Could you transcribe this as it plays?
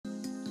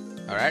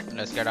Alright,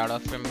 let's get out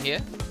of from here.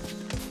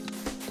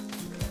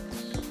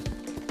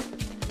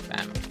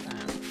 Bam,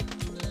 bam.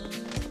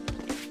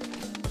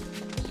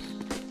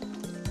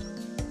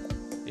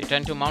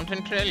 Return to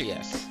mountain trail,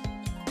 yes.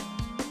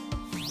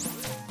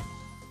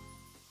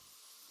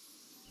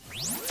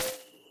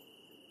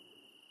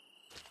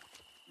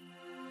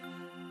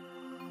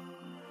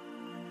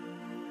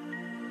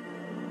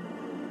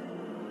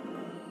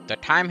 The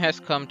time has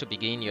come to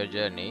begin your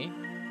journey.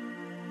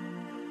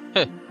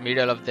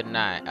 Middle of the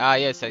night. Ah,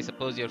 yes, I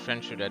suppose your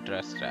friend should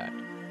address that.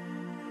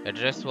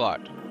 Address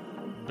what?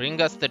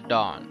 Bring us the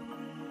dawn.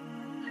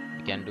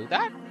 We can do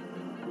that?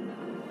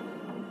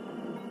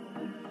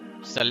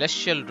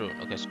 Celestial rune.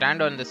 Okay,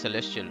 stand on the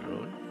celestial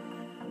rune.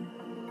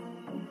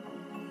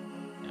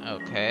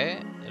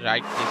 Okay,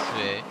 right this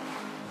way.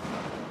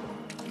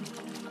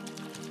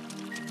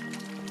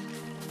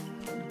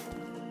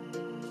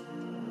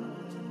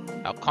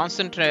 Now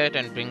concentrate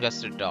and bring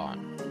us the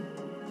dawn.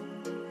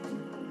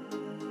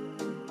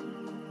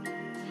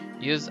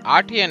 Use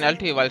RT and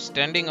LT while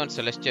standing on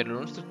celestial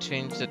runes to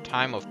change the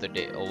time of the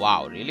day. Oh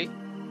wow, really?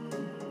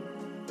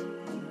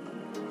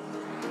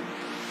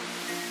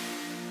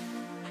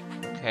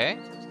 Okay.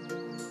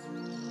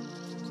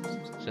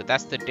 So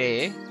that's the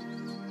day.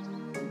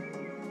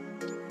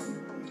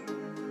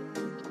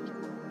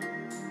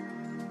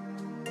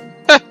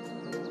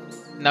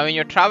 Now in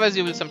your travels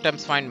you will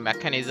sometimes find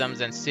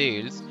mechanisms and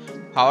seals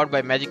powered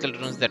by magical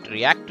runes that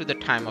react to the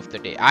time of the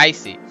day. I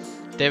see.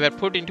 They were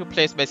put into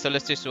place by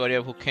Celestial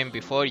warrior who came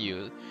before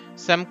you.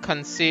 Some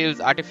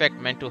conceals artifact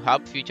meant to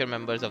help future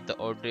members of the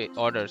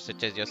order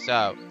such as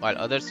yourself, while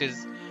others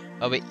seals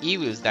away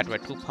evils that were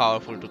too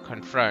powerful to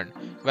confront.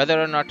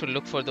 Whether or not to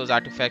look for those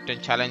artifacts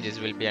and challenges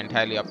will be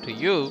entirely up to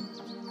you.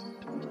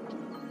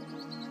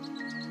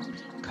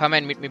 Come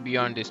and meet me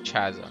beyond this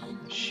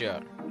chasm. Sure.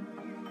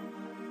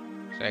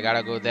 So I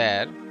gotta go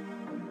there.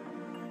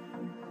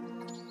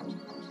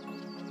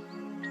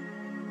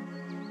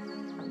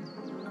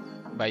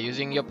 By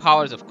using your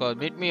powers, of course.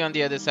 Meet me on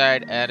the other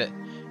side, and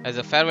as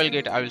a farewell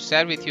gift, I will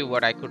share with you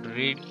what I could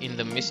read in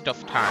the mist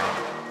of time.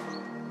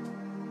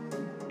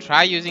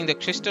 Try using the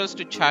crystals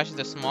to charge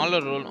the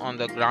smaller rune on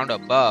the ground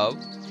above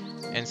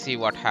and see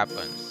what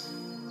happens.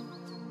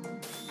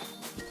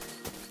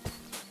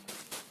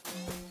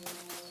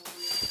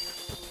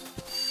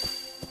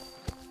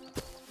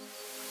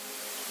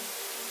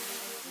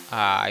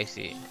 Ah, I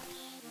see.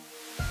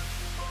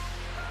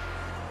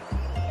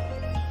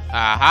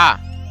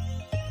 Aha!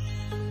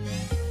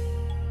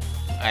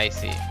 I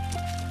see.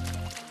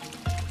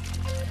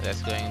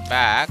 That's going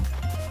back.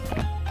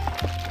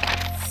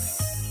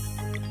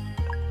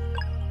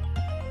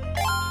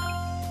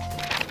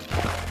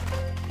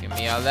 Give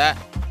me all that.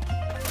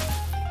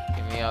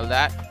 Give me all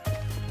that.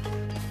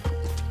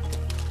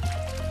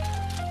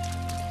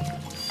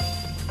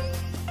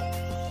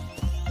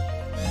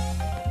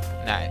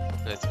 Nice.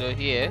 Let's go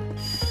here.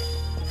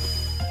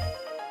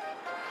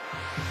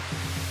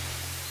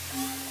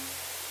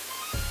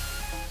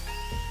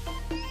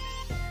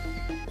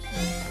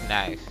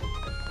 Nice.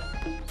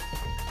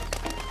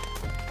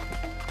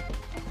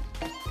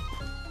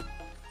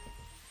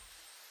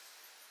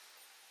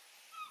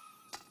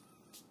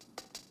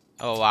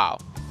 Oh wow.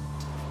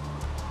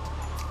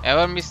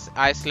 Ever miss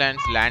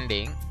Iceland's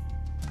landing?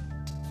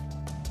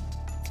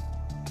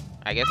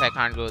 I guess I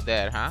can't go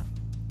there, huh?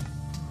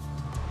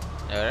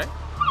 Alright,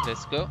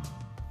 let's go.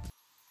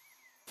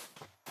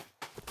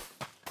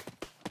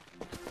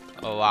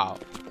 Oh wow.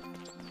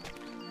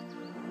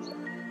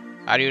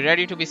 Are you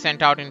ready to be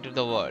sent out into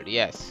the world?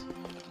 Yes.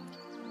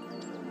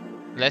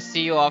 Let's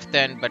see you off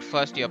then, but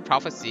first your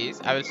prophecies.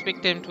 I will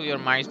speak them to your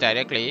minds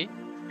directly.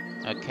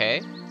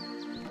 Okay.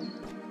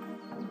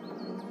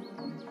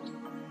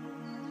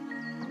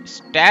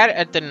 Stare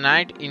at the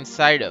night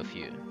inside of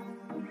you.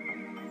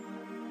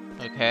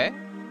 Okay.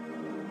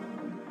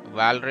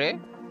 Valray.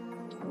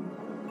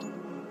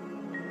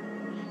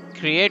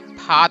 Create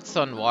paths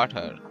on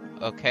water.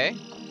 Okay.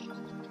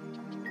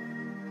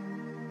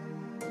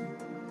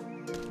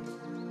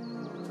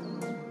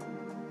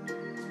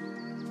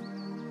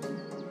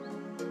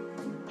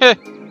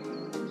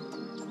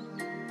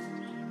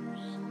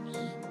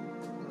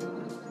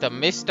 The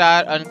mists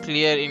are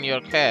unclear in your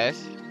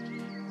case,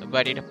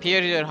 but it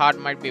appears your heart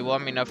might be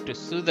warm enough to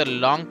soothe a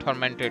long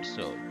tormented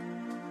soul.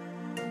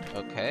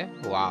 Okay,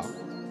 wow.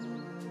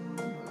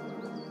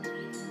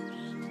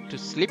 To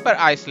Slipper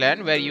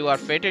Island, where you are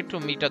fated to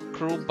meet a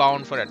crew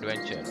bound for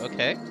adventure.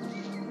 Okay.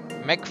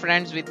 Make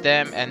friends with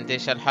them and they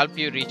shall help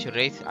you reach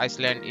Wraith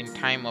Island in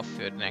time of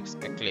your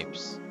next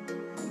eclipse.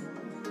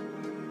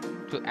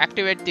 To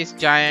activate this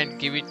giant,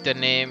 give it the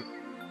name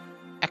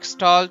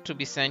Xtol to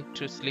be sent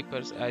to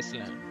Slipper's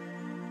Island.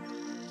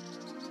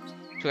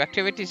 To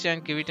activate this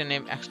giant, give it a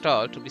name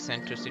Xtol to be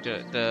sent to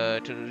Slipper.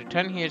 To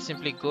return here,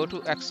 simply go to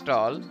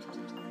Xtol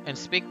and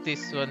speak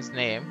this one's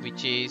name,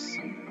 which is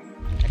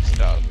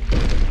Xtol.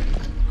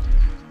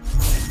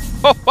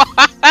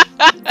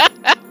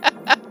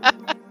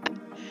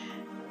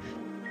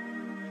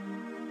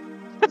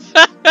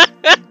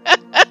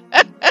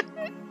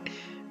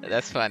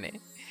 That's funny.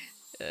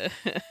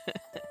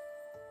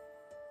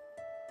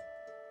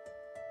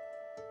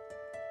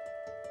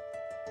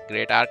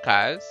 Great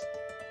archives.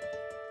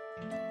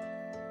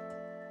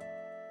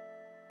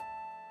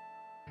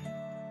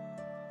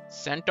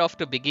 Sent off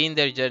to begin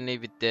their journey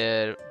with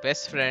their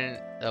best friend,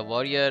 the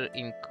warrior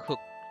in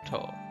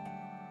Xtol.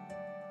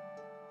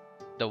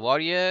 The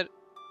warrior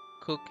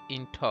cook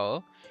in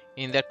tow.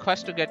 In their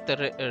quest to get the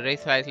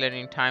Wraith Island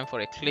in time for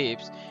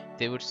eclipse,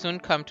 they would soon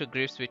come to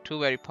grips with two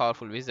very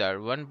powerful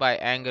wizards, one by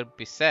anger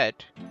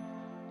beset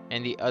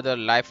and the other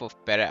life of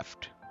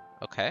bereft.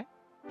 Okay,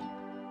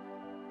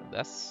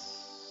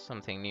 that's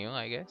something new,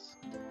 I guess.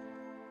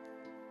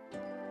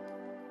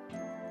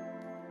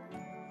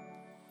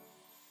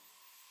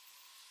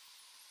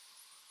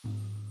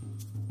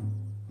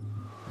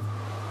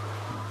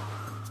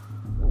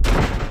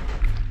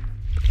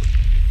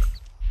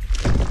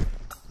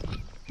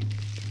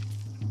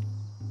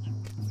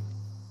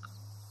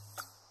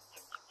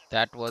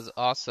 That was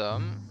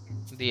awesome.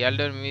 The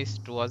Elder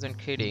Mist wasn't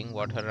kidding.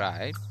 What a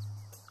ride.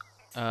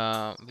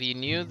 We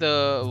knew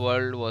the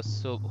world was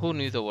so... Who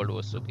knew the world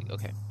was so big?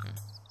 Okay.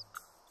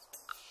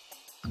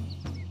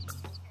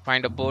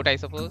 Find a boat, I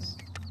suppose.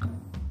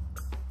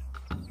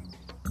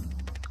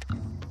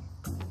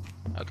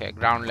 Okay,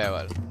 ground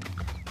level.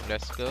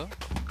 Let's go.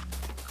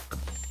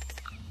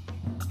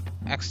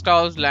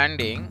 Xtol's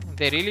landing.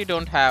 They really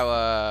don't have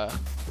a...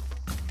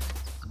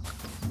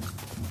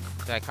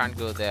 I can't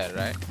go there,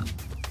 right?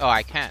 Oh,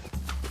 I can.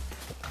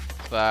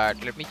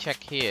 But let me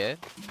check here.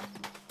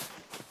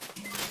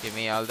 Give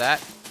me all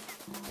that.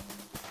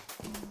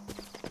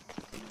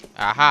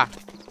 Aha!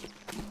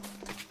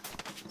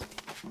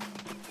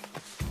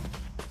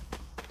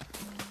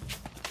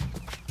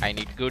 I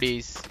need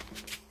goodies.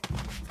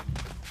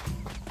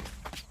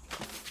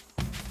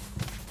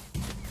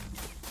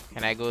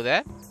 Can I go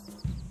there?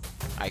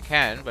 I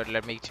can, but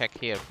let me check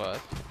here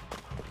first.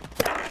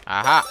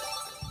 Aha!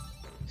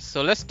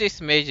 Solstice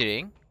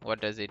measuring.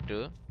 What does it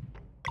do?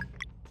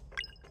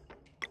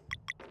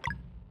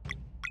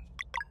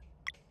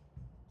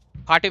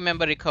 Party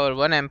member recover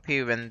 1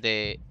 MP when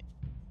they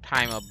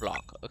time a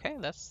block. Okay,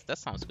 that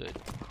sounds good.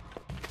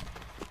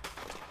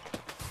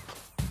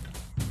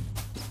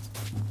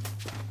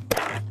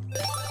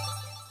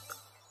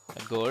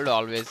 Gold,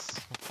 always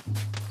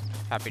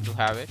happy to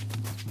have it.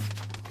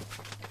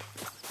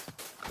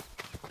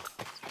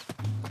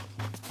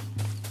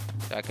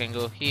 So I can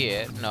go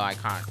here. No, I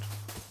can't.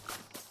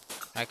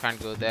 I can't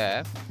go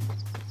there.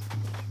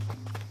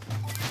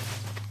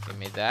 Give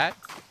me that.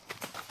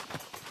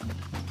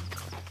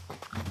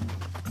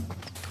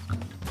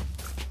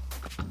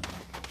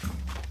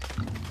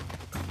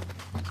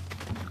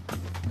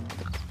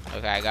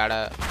 Okay, I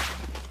gotta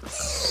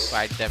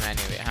fight them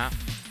anyway, huh?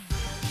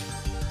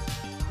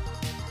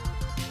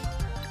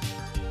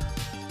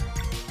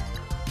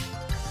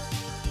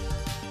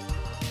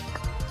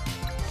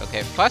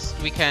 Okay, first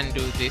we can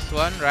do this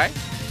one, right?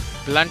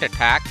 Blunt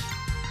attack.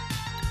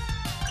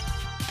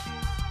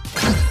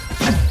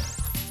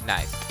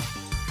 Nice.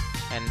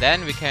 And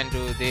then we can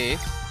do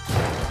this.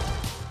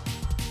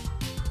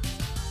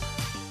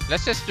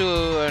 Let's just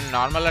do a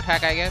normal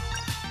attack, I guess.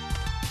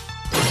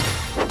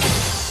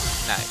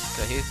 Nice.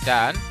 So he's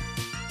done.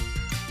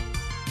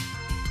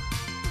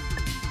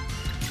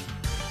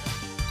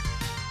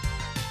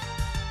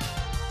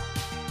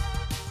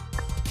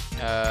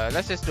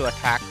 Let's just do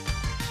attack.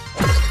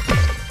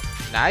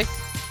 Nice.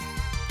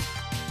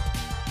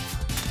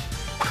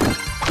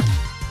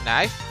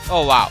 Nice.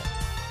 Oh wow.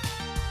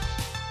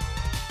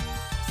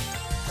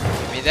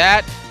 Give me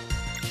that.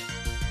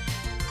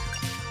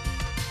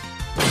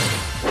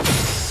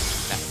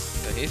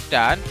 Nice. So he's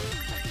done.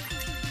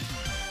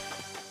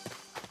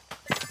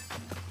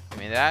 Give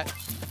me that.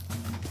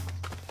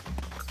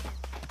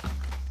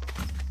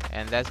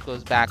 And that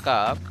goes back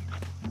up.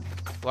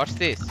 What's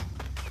this?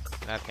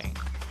 Nothing.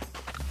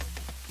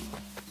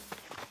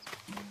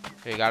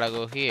 We gotta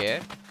go here.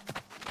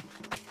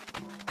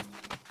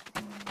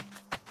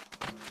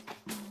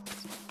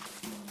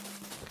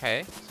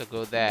 Okay, so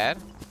go there.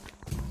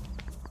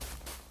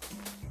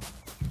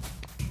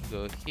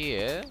 Go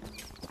here.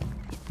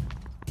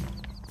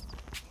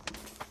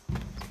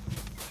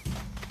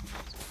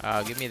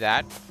 Give me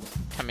that.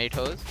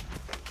 Tomatoes.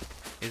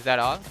 Is that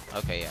all?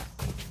 Okay, yeah.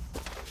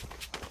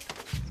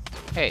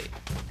 Hey,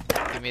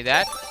 give me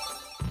that.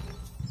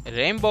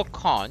 Rainbow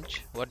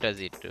conch. What does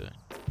it do?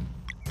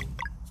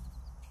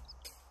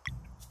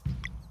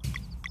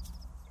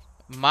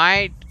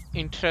 Might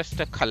interest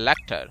a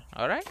collector.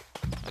 Alright.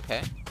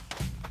 Okay.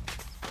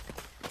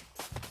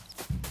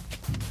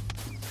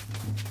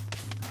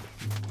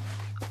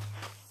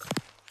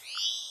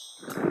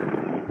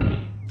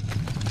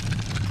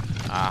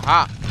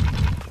 Aha.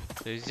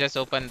 So you just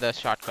open the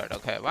shortcut.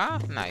 Okay. Wow.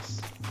 Nice.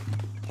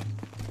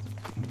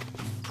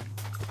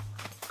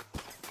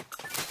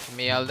 Give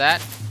me all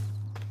that.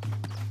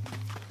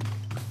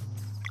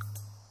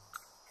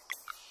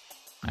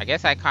 I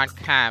guess I can't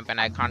camp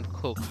and I can't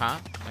cook, huh?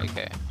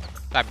 Okay.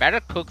 So I better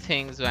cook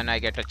things when I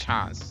get a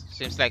chance.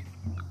 Seems like...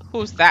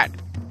 Who's that?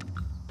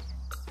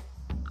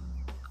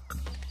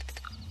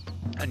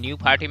 A new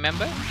party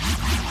member?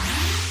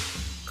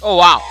 Oh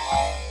wow!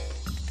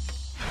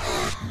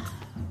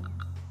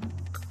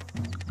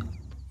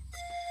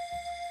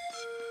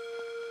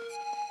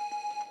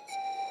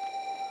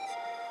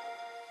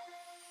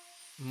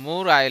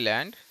 Moor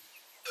Island.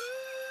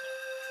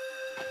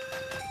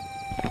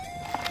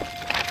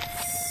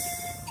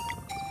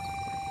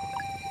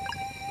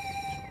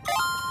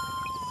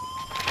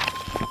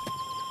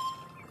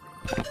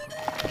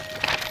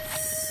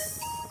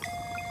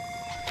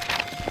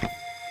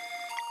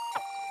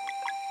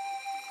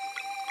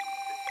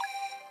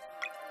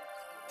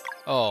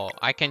 Oh,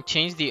 I can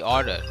change the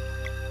order.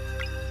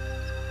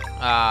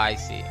 Ah, I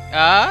see.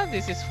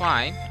 This is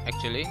fine,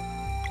 actually.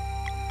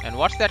 And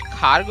what's that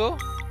cargo?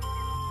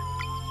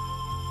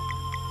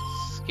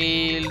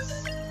 Skills.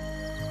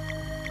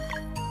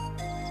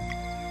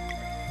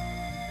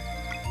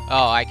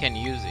 Oh, I can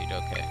use it,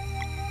 okay.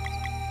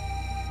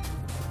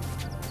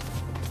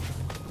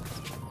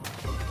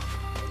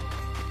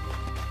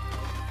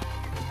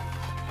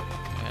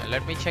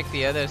 Let me check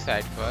the other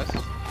side first.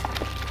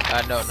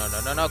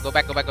 No, go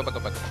back.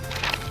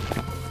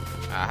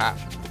 Aha.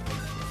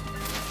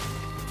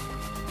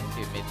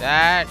 Give me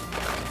that.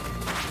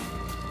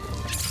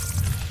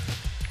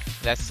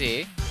 Let's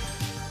see.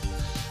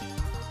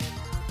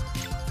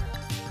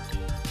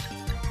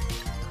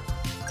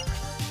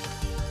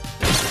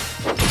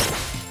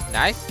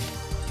 Nice.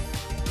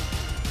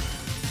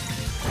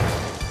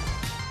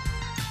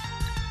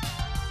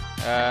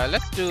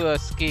 Let's do a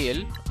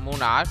skill,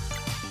 Moonar.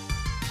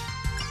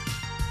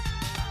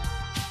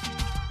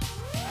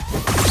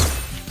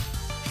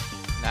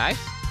 Nice.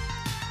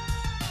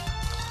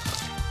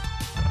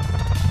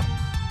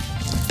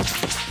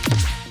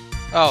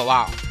 Oh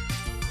wow.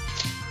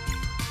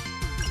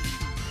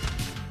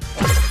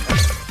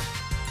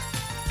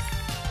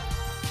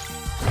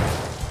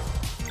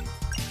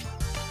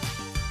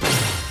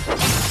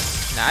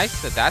 Nice,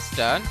 so that's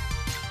done.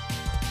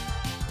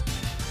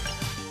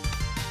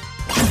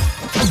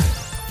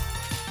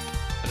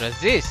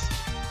 Resist.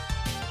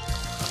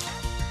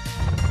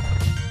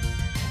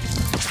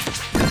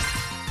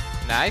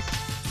 Nice.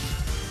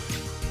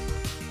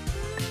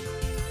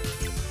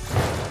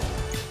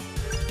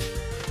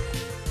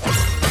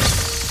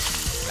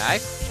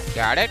 Nice,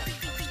 got it.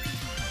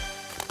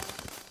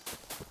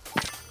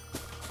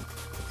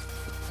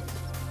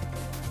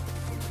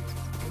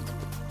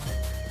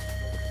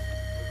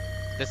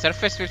 The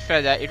surface will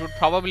fragile. It would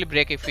probably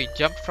break if we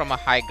jumped from a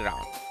high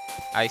ground.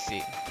 I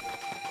see.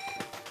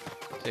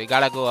 So we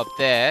gotta go up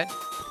there.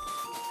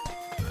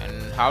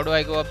 And how do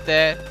I go up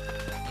there?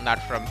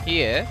 Not from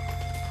here.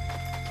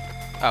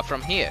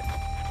 From here.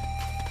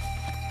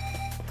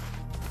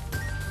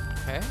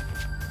 Okay.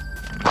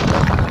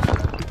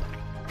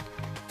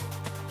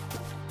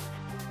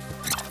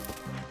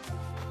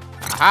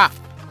 Aha!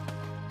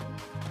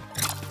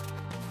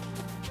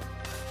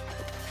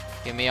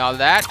 Give me all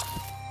that.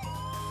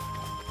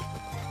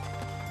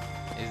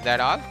 Is that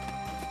all?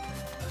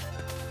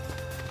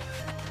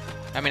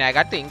 I mean, I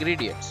got the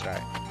ingredients,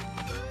 right?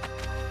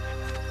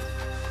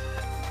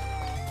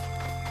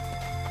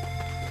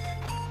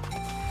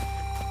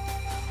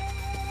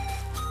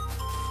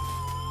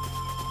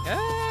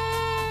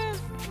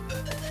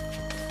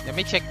 Let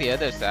me check the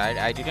other side.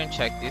 I didn't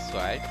check this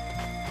side.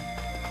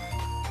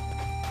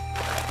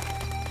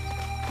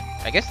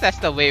 I guess that's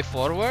the way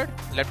forward.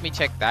 Let me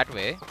check that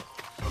way.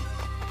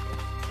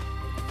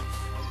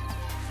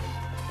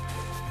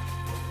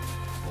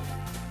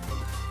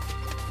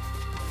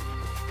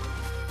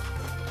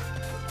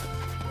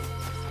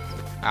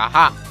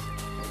 Aha!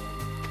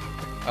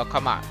 Oh,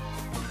 come on.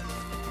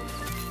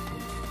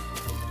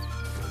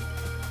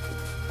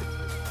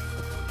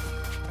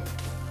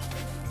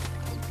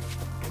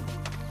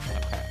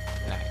 Okay,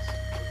 nice.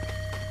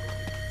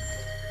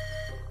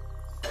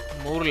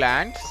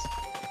 Moorlands.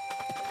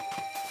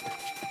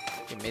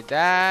 Give me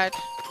that.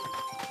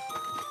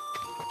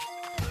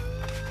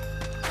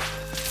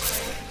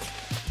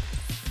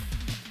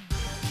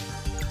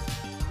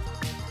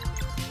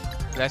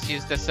 Let's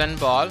use the sun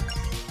ball.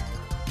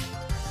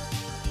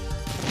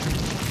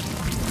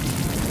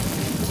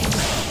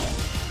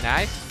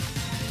 Nice.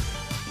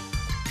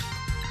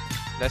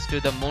 Let's do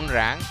the moon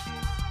rang.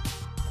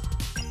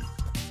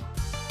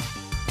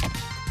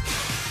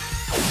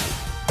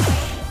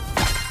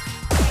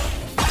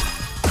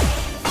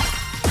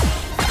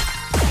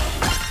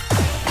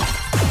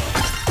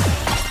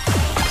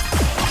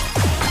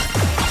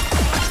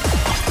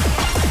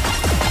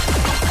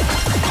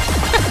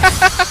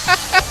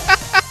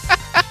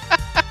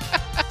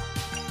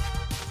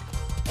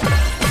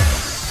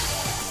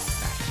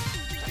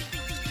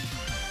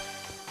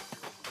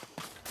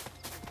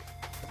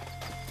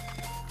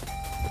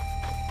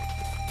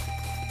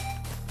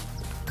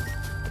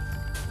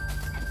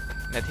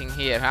 Nothing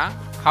here, huh?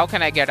 How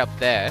can I get up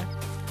there?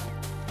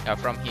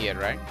 From here,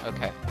 right?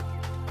 Okay.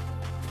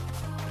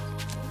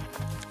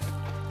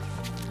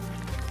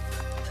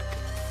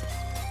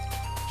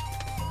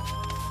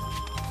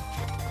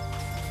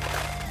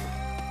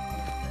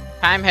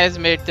 Time has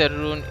made the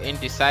rune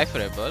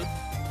indecipherable.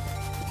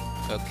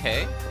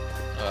 Okay.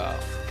 Well.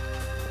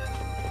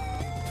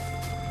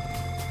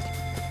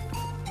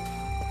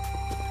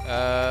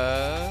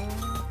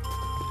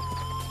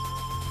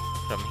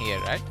 From here,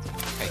 right?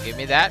 Okay, give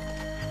me that.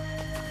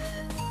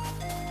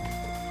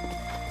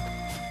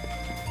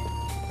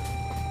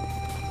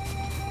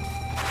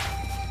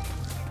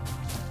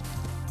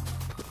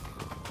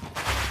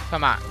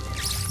 Come on.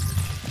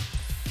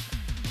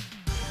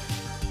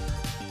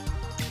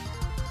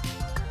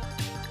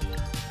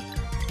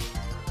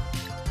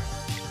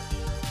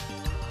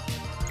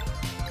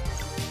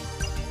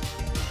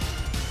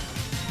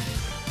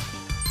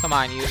 Come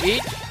on, you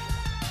eat.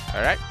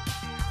 Alright.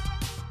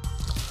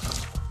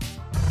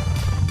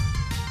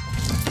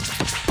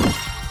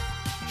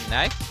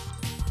 Nice.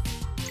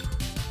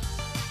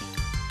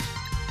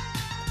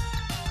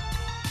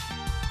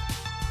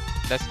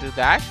 Let's do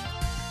that.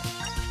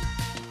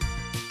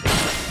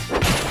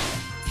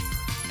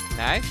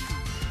 Nice.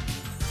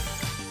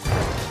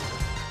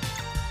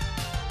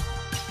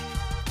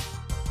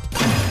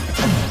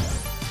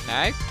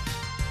 Nice.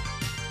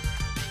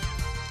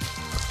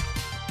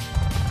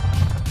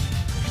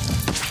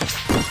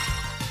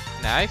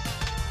 Nice.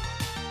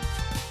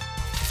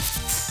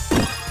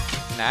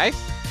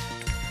 Nice.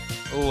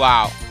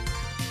 Wow.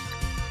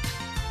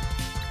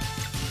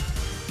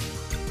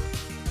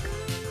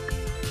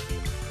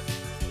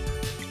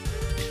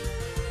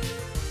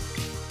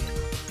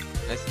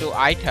 Let's do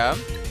item.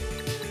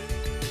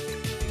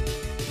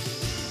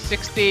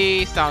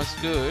 60 sounds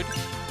good.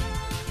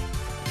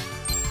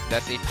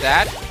 Let's eat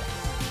that.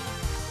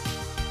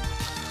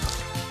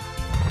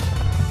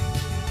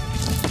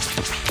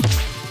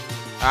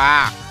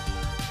 Ah.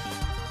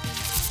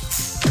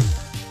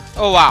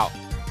 Oh wow.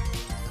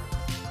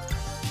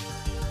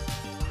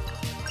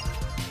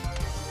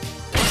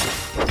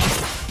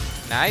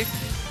 Nice.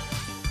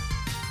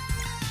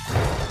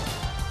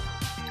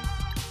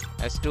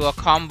 Let's do a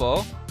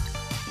combo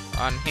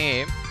on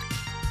him.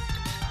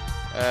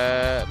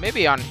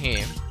 Maybe on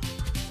him.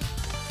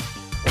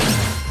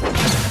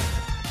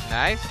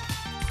 Nice.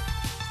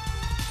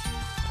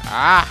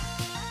 Ah.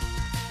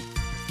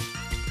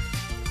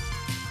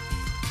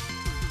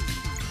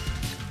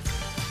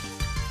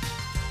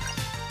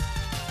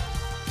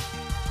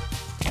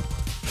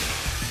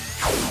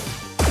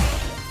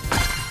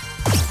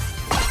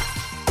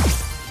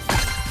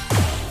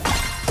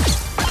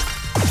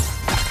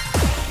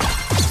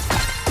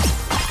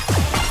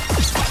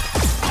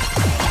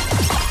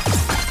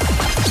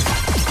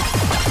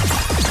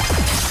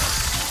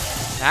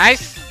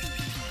 Nice.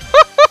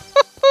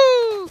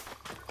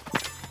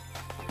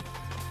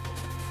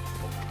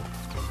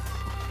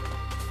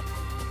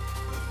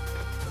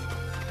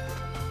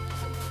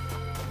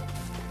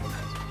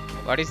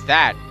 What is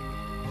that?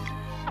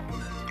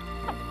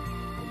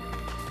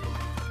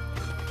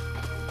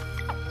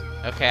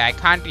 Okay, I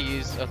can't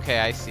use. Okay,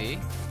 I see.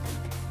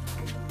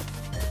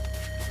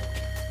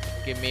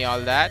 Give me all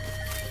that.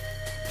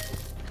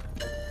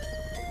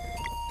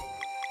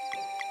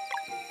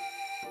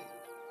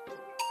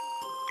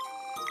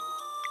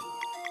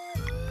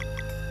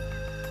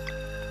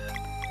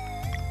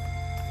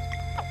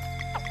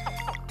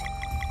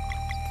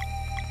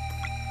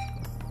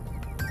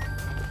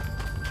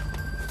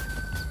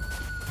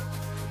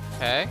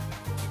 Okay.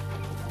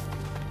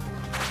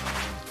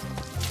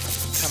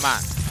 Come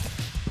on.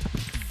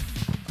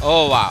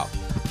 Oh wow.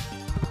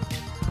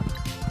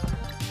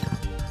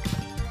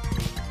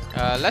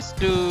 Let's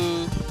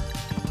do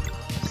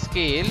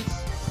skills.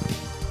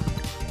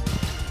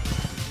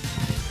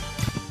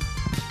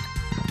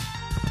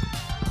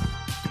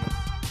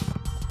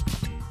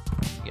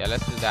 Yeah,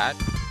 let's do that.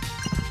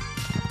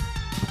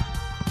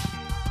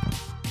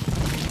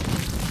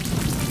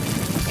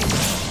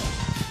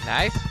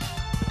 Nice.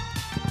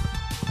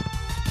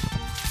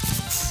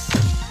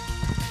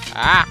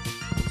 Ah.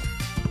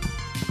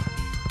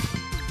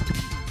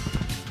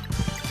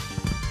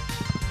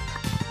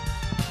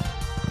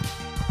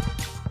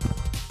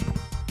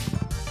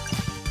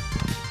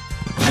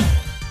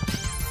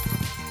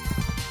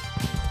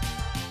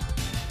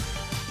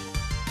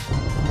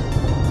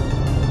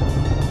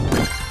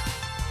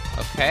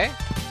 Okay.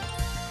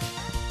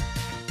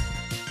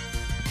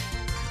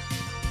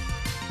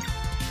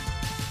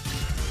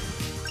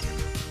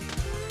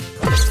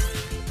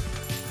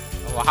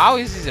 Oh, how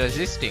is he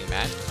resisting,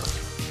 man?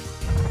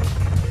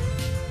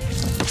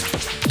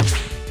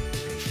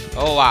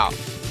 Oh wow.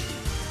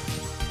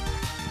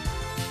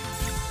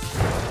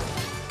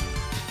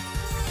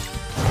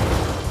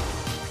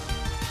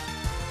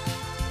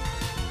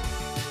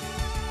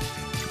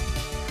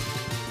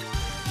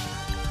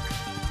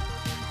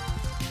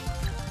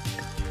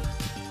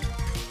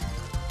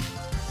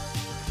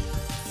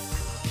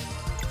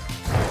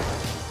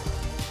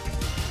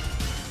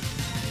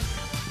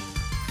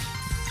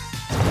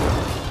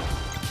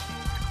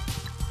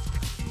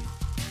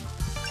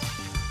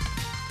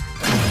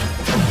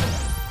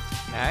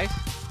 Nice.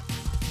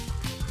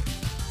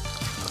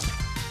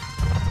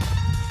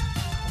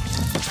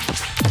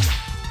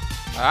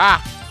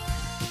 Ah.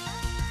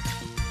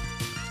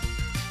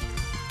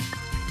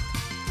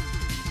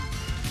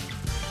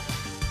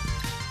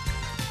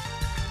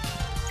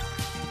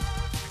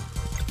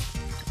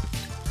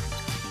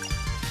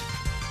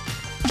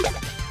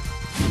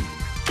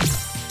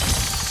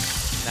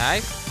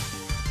 Nice.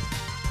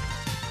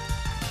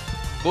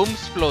 Boom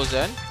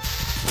explosion.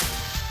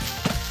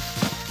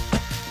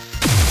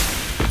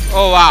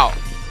 Oh wow.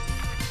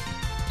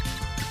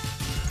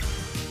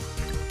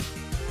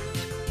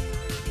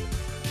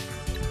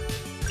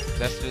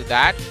 Let's do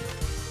that.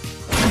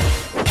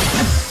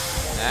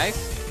 Nice.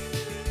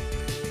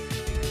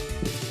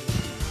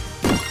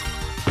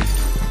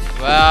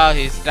 Well,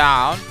 he's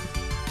down.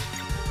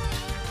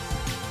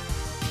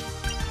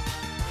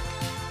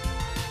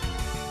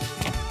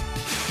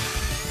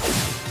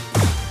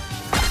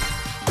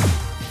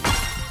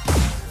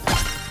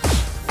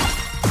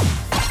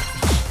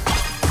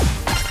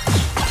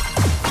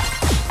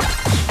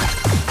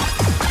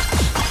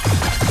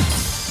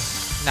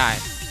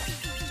 Nice.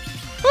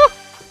 Woo!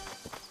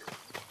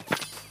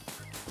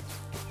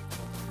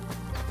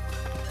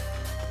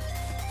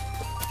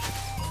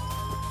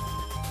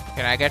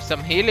 Can I get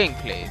some healing,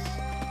 please?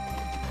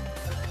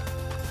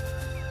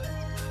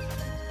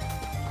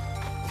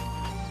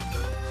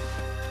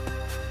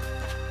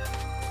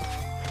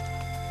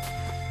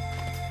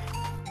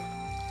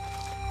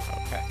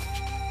 Okay.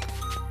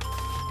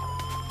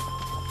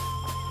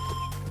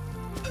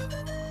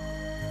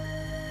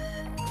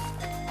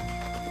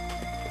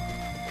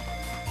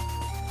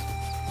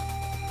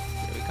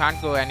 We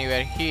can't go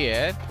anywhere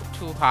here.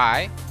 Too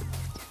high.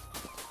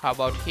 How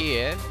about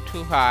here?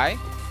 Too high.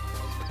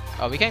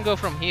 Oh, we can go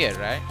from here,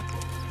 right?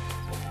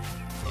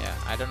 Yeah,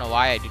 I don't know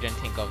why I didn't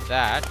think of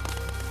that.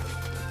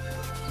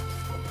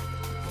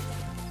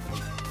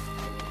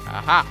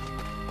 Aha!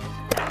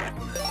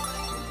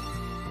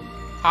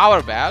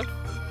 Power belt.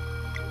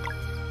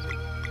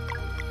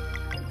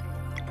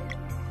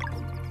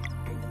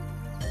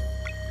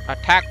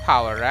 Attack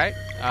power, right?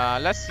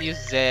 Let's use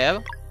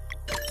Zale.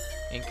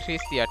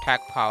 Increase the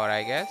attack power,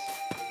 I guess.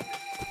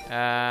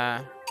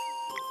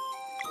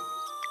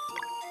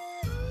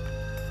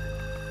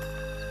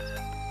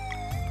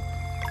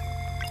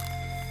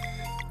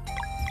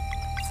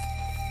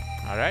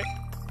 Alright.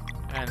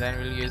 And then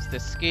we'll use the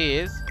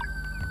skis.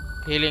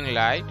 Healing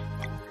light.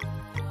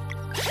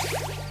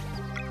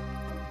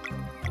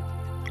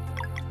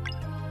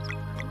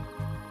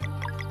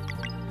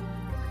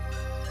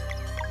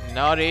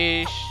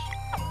 Nourish.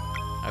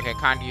 Okay,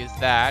 can't use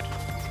that.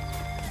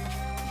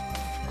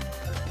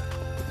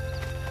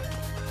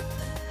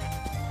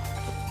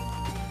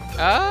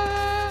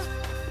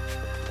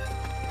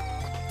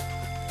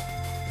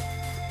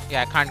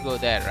 Yeah, I can't go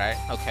there, right?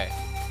 Okay.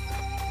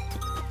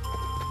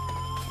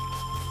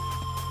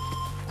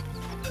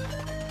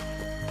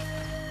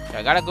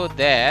 I gotta go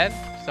there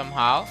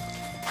somehow.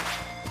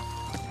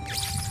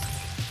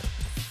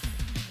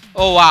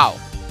 Oh wow.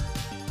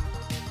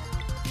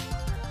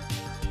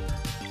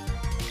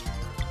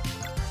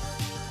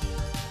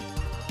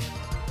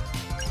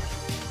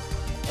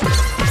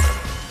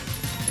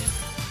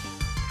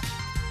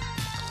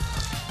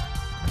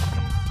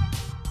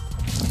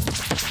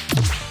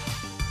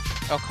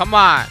 Oh, come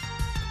on.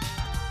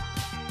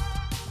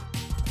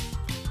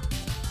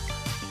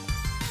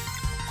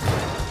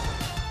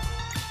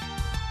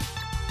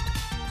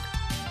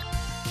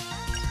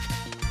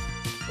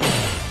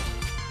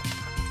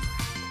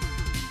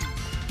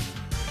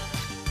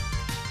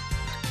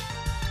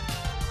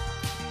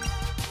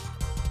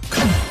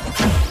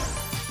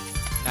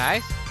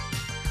 Nice.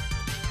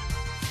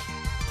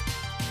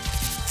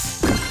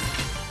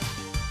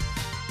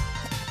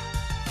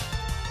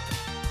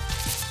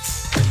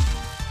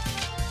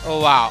 Oh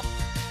wow.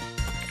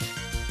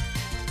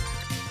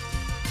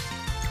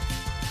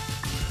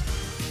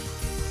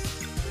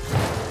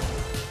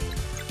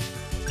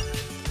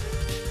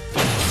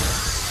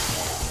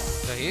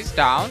 So he's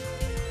down.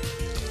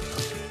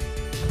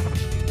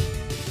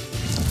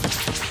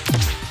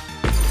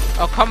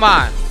 Oh, come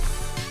on.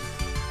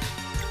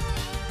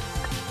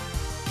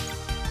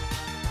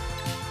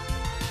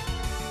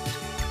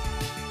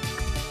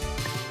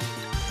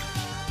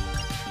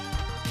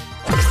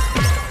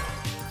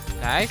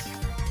 Nice.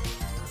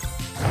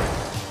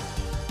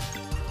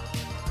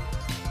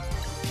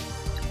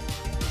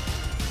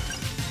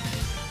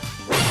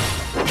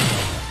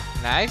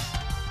 Nice.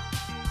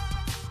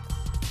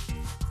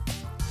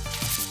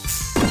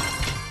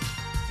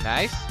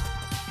 Nice.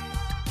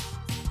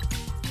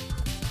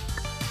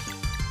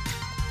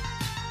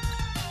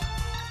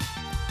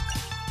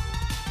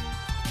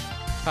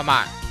 Come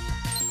on.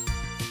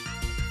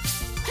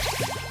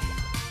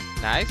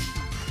 Nice.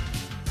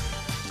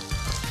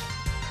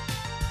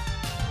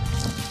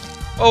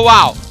 Oh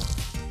wow.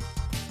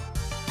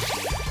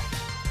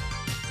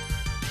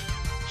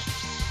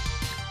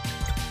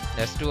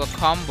 Let's do a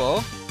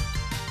combo.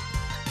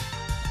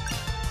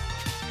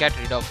 Get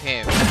rid of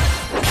him.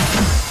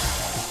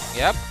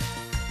 Yep.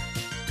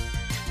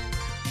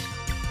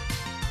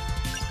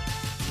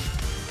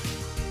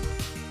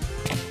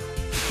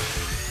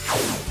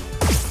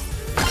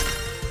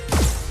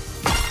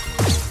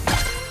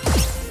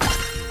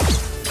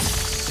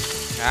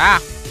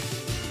 Ah.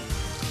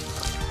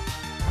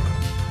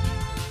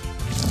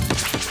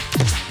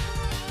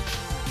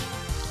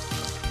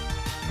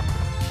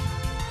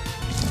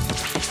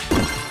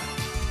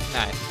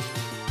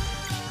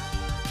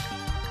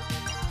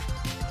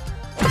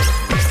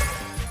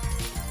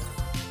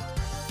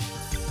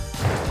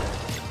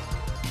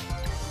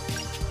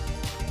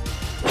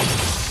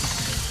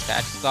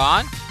 That's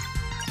gone.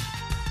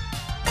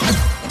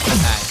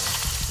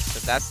 Nice. So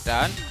that's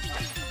done.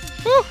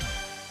 Whew.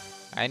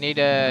 I need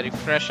a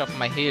refresh of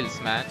my heals,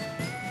 man.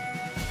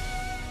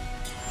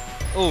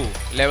 Ooh,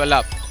 level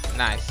up.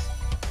 Nice.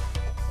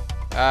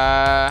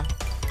 I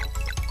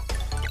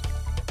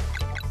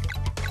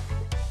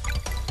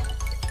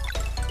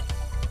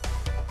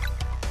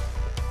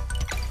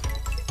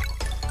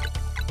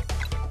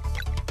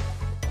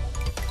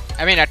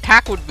mean,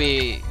 attack would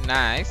be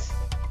nice.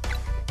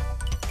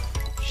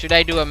 Should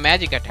I do a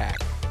magic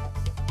attack?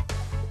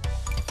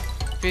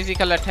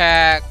 Physical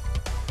attack.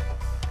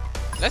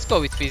 Let's go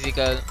with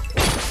physical.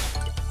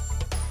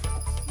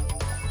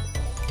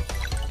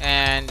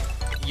 And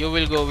you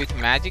will go with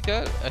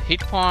magical. Hit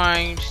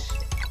points.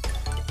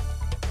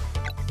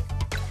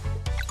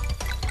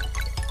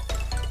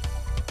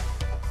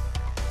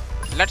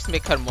 Let's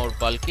make her more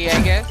bulky,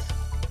 I guess.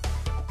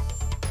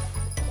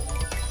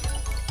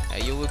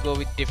 You will go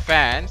with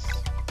defense.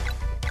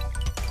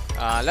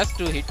 Let's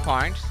do hit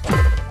points.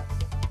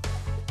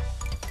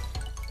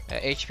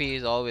 HP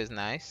is always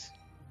nice.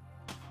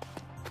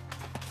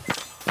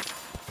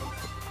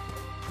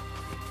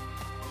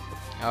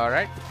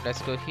 Alright,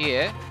 let's go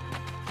here.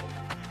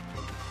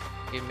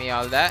 Give me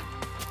all that.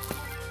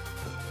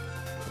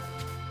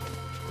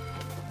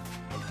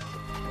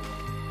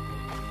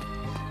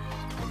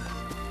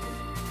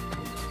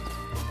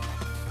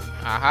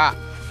 Aha.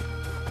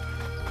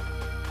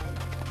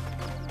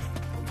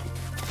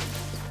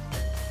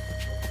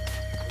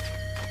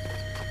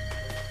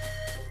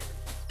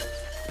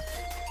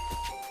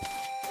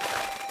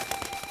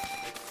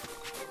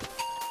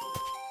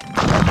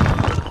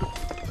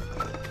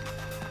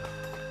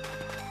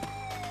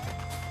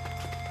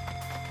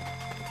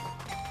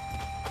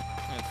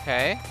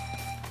 Okay.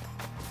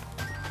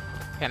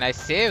 Can I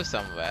save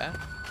somewhere?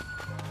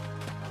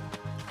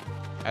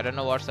 I don't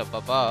know what's up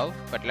above,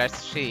 but let's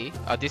see.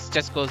 Oh, this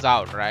just goes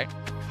out, right?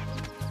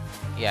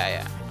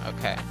 Yeah.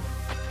 Okay.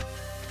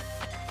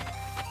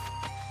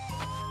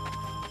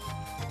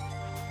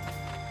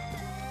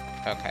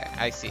 Okay,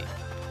 I see.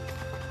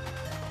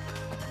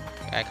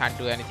 I can't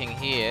do anything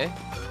here.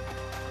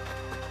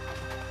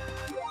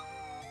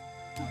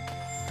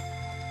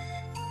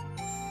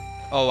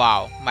 Oh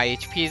wow, my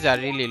HPs are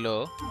really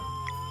low.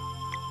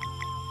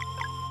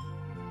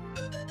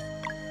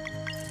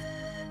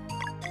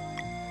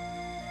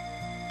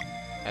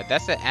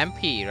 That's an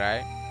MP,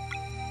 right?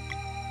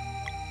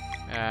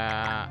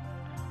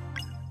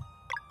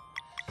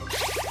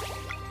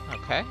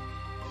 Okay.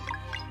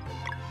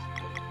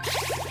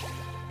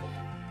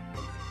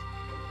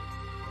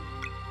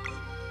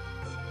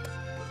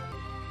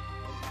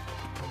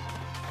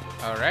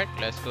 Alright,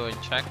 let's go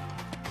and check.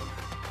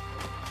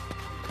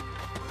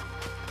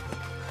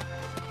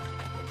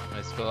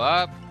 Let's go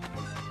up.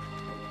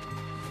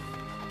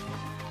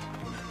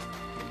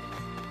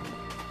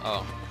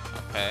 Oh,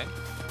 okay.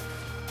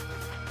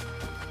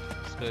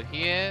 Let's go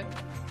here.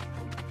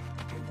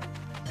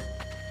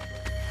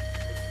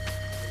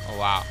 Oh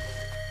wow.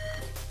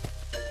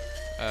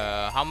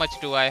 How much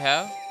do I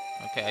have?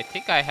 Okay, I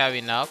think I have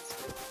enough.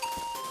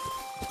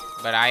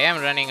 But I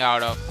am running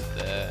out of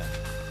the...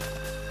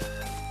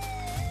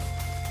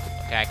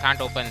 Okay, I can't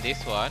open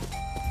this one.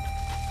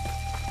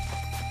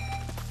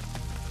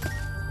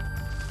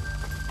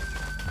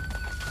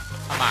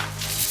 Come on.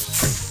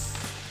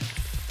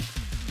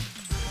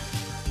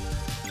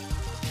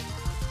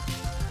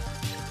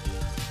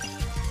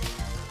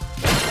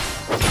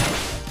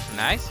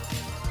 Nice.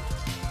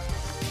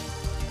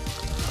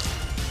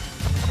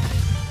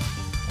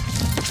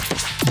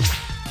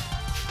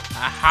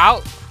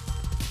 How?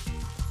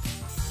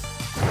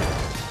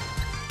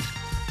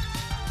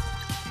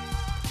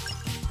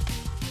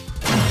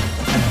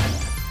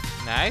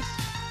 Nice.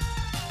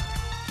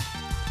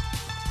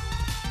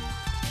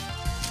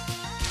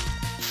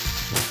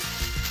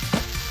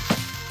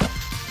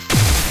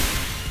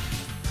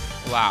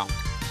 Wow.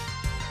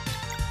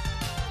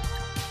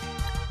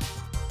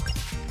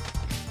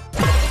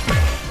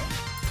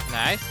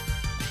 Nice.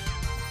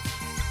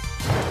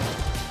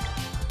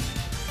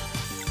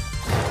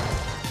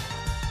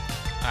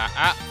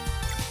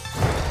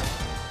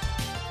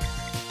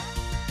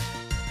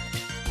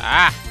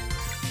 Ah.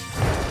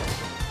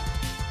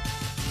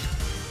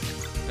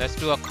 Let's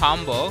do a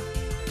combo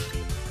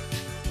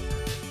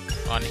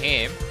on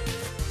him.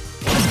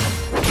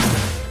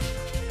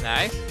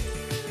 Nice.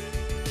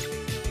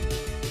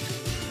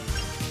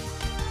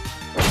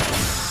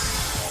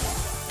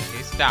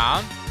 He's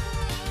down.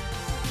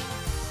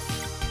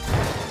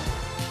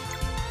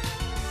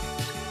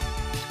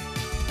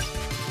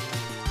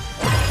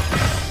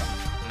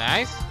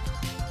 Nice.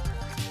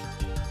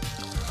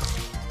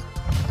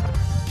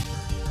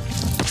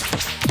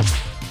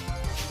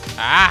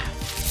 Ah.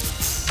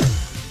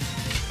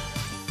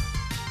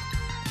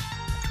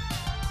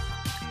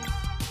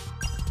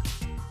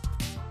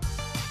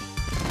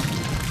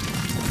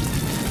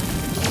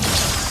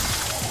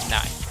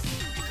 Nice.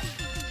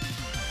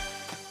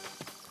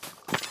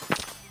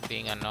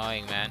 Being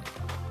annoying, man.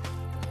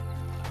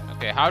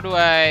 Okay, how do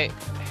I...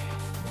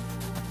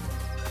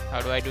 How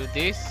do I do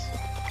this?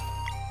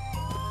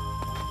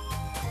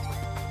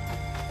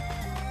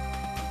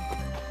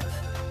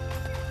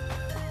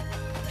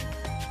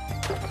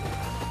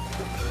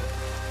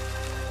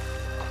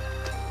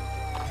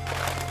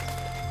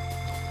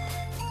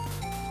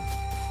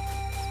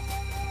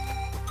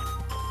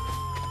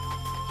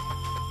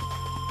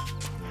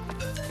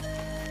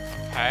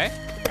 Okay.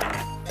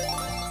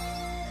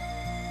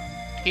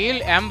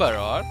 Heal Amber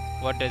Ore.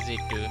 What does it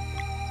do?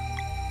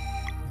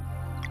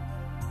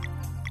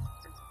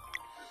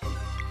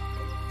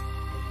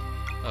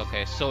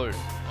 Okay, sold.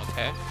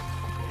 Okay.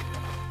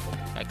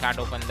 I can't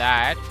open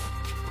that.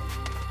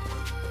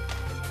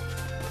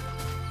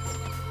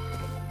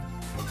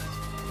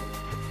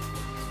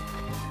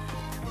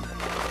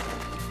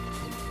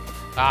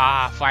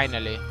 Ah,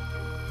 finally.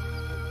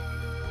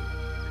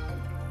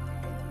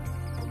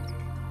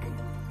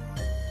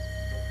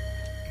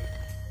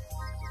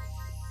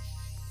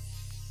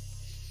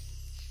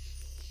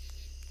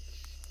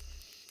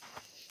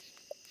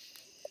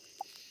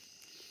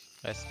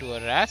 Let's do a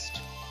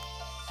rest.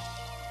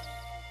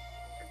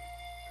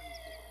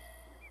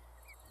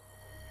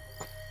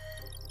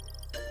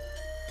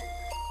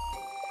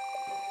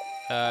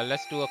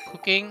 Let's do a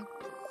cooking.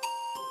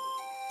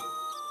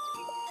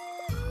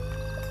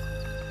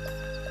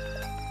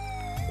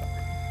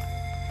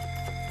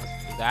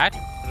 Let's do that.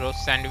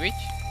 Roast sandwich.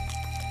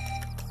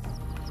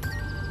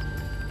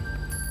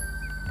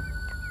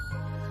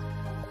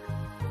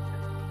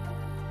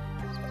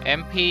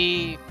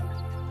 MP.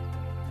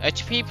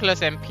 HP plus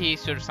MP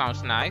sure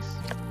sounds nice.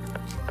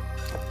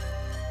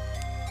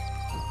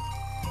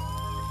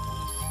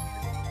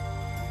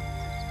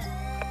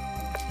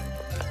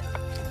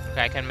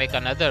 Okay, I can make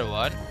another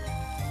one.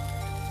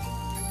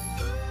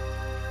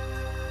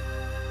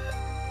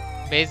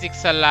 Basic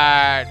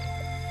salad.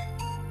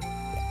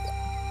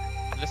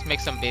 Let's make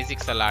some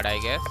basic salad, I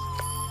guess.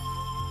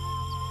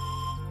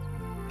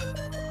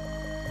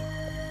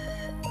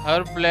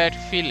 Herb blade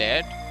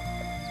fillet.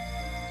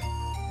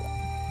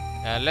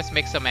 Let's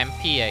make some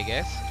MP, I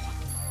guess.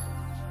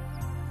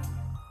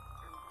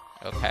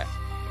 Okay.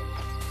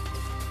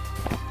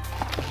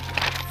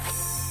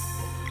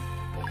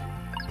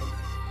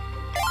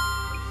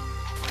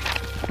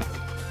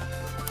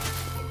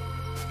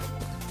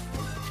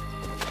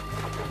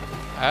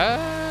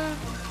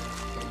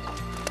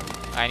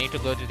 I need to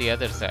go to the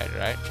other side,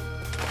 right?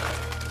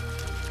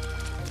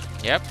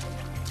 Yep.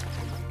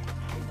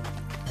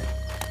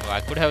 Oh, I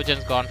could have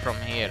just gone from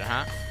here,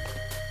 huh?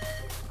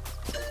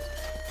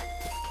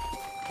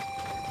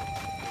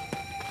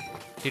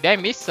 Did I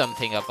miss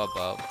something up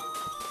above?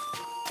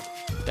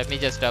 Let me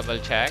just double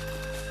check.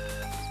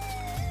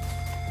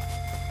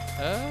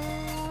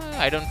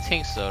 I don't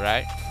think so,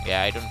 right?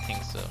 Yeah, I don't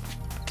think so.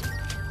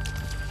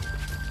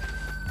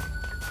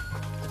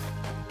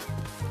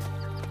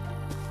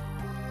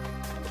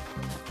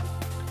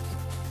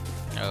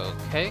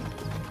 Okay.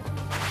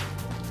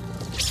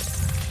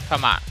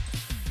 Come on.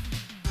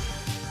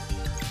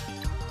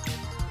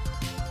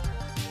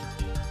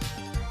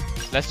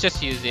 Let's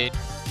just use it.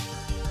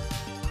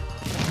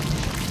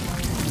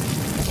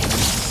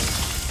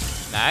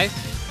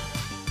 Nice.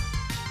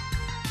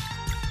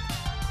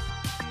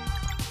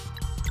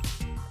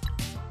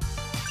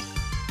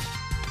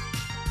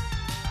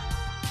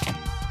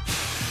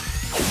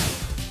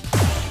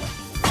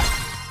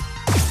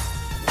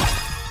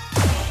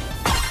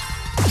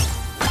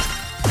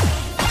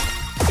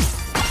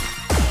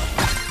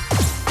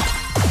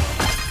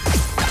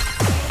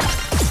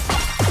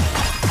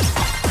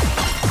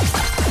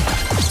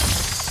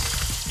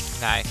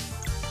 Nice.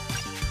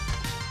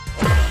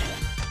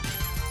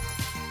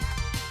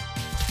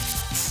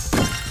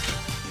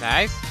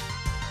 Nice.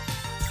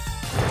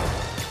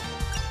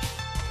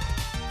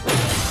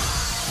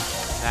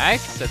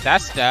 Nice, so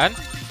that's done.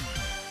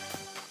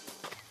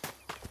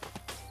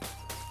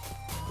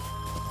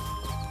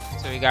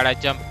 So we gotta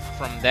jump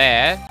from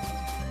there.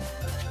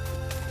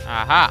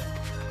 Aha.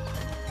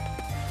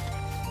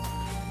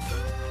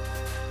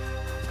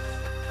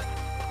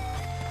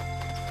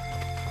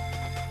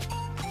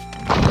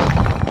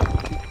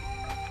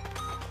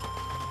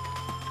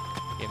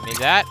 Give me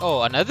that.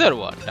 Oh, another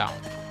one down.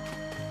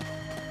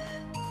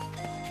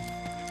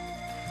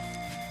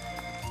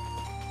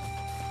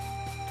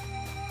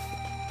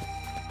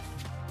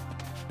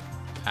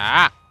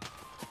 Ah.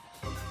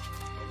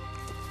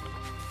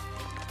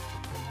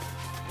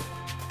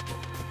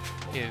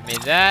 Give me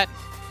that.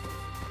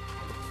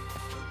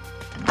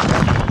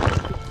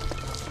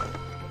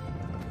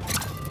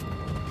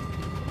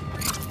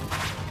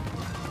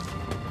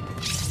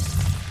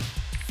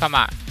 Come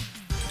on.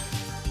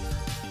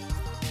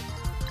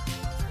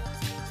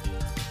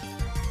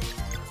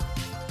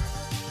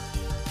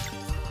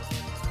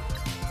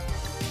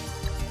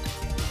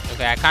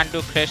 Okay, I can't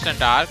do Krishna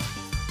Dark.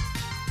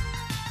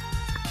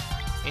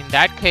 In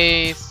that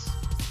case,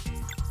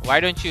 why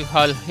don't you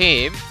hull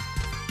him?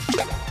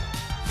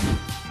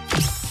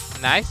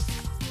 Nice.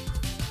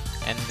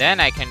 And then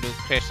I can do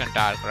Crescent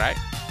Arc, right?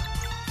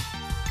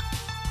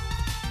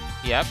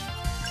 Yep.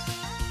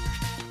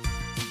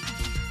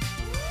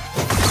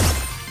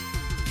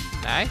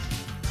 Nice.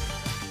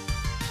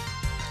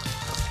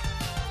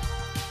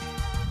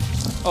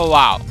 Oh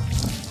wow.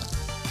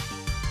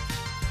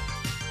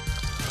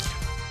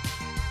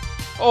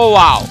 Oh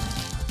wow.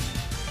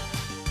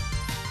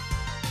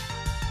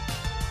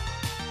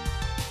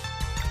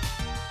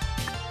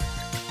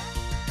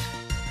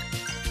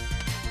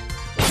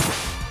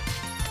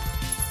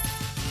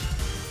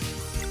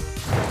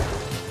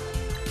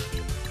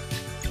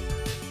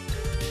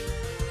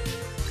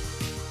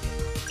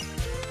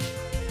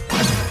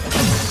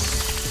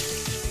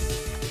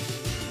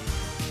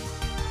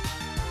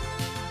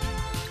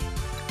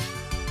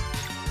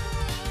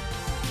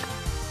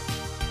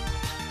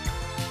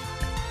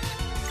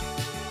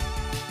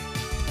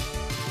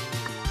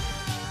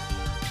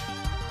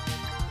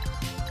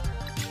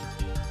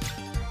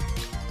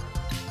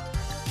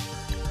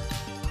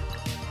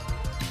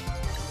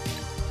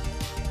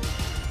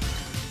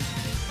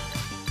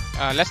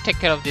 Let's take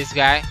care of this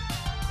guy.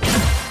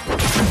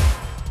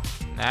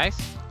 Nice.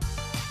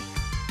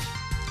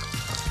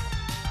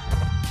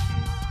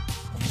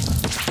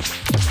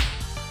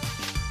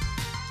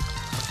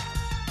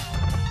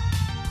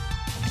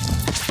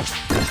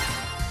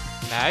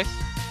 Nice.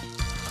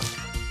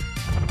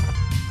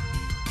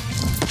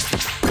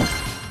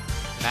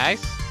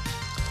 Nice.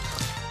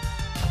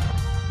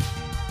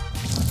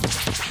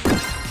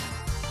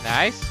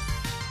 Nice.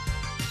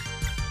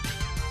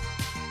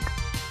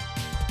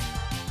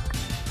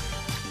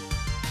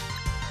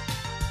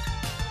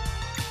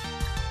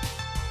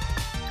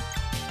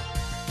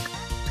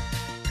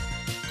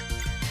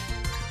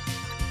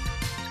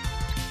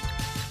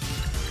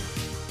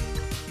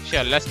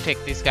 Sure, let's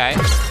take this guy.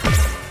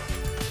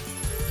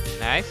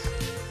 Nice.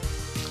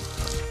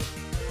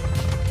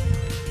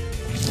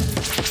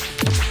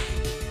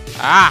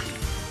 Ah!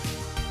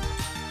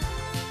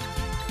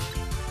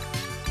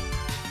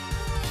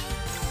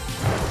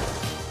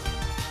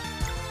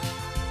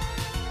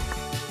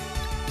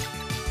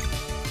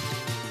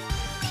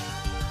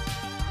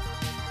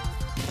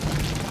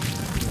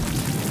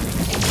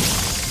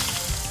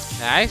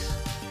 Nice.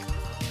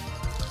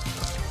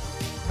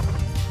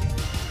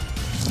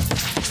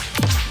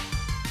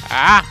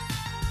 Ah!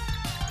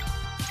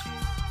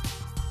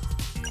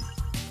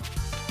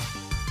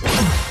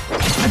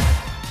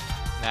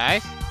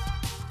 Nice.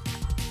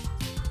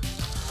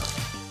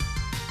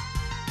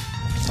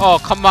 Oh,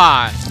 come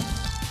on.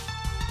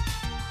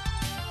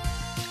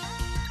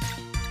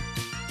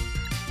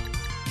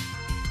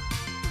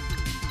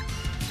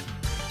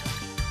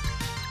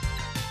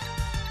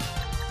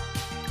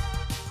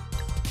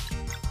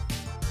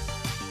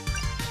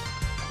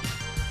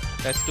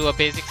 Let's do a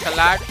basic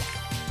salad.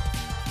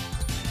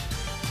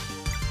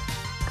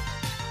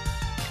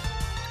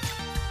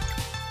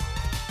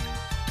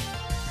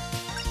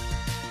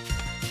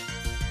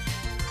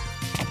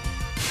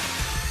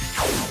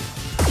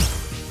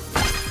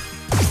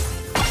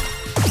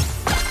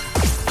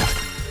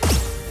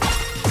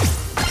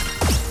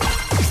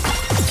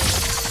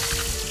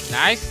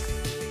 Nice.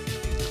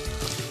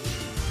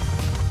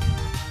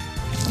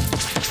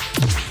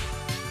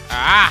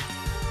 Ah.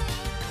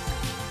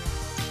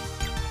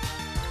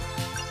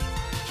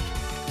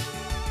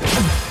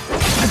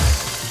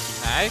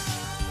 Nice.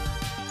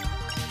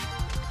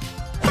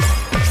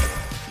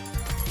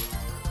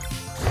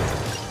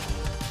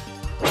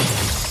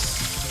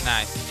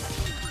 Nice.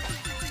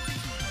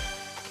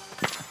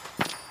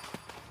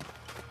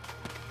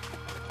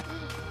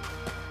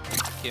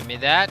 Give me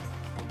that.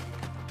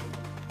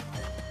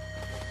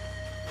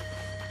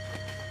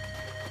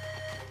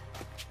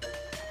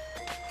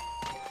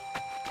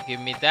 Give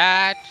me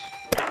that.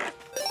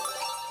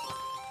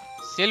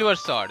 Silver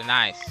sword,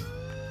 nice.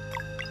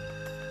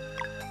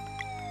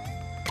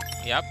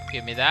 Yep,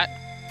 give me that.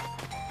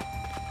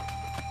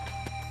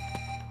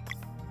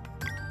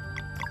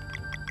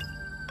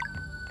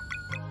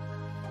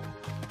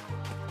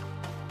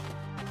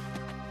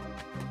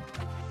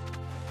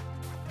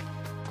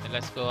 And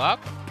let's go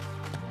up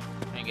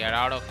and get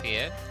out of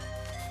here.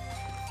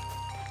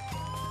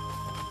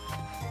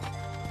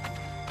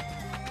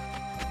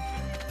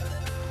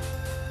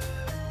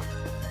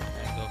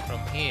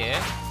 From here.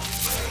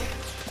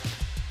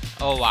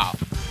 Oh wow.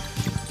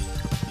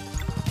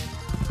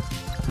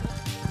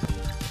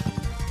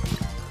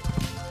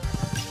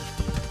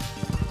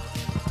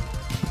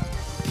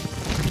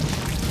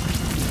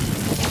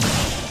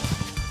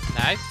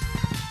 Nice.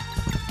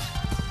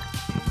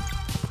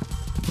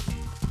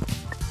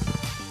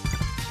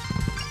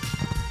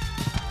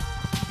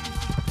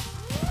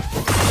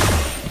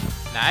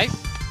 Nice.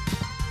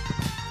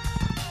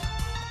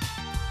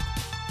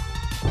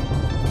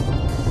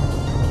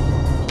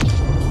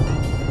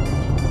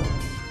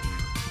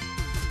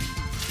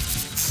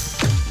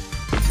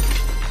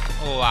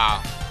 Oh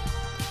wow.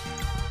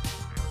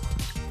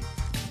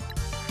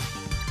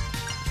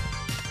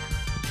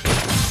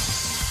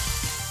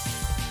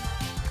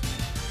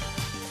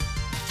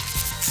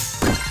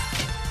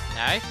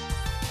 Nice.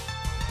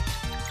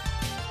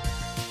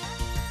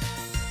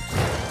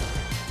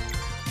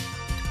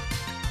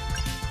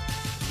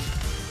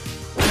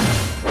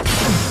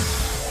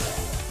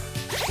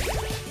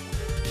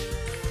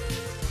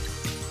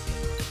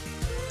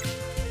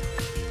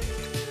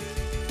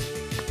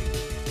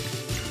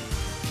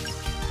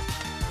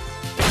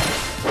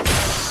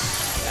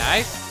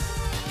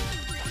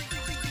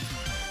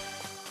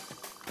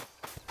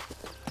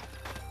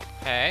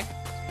 Okay.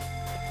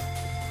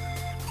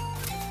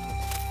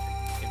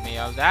 Give me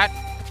all that.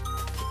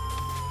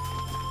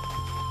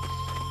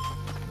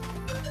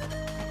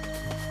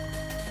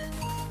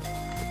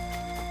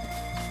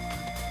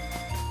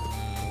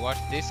 What's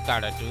this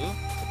gotta do?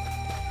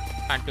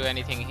 Can't do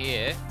anything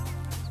here.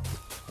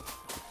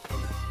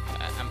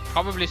 I'm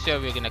probably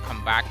sure we're gonna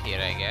come back here,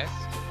 I guess.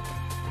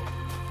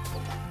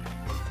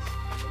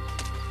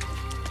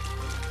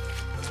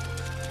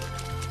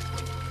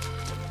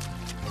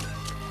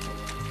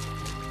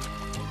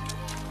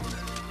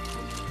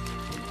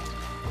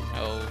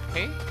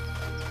 Okay.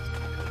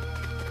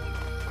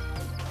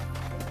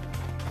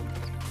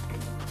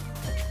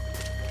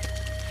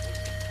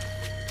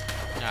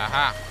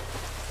 Aha.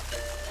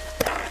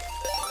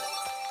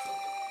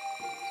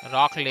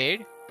 Rock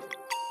lid.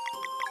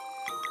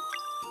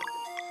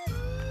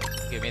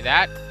 Give me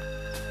that.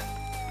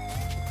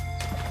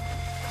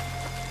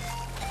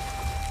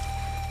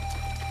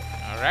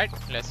 Alright,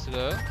 let's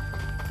go.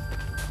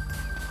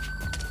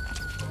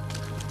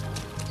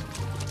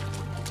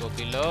 Go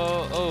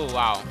below. Oh,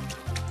 wow.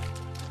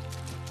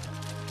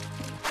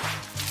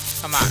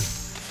 Come on.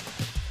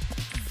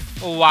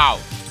 Oh, wow.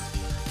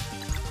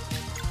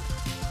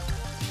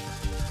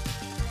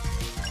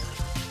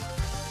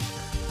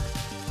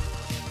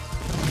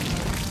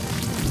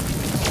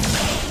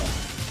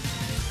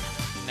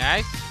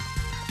 Nice.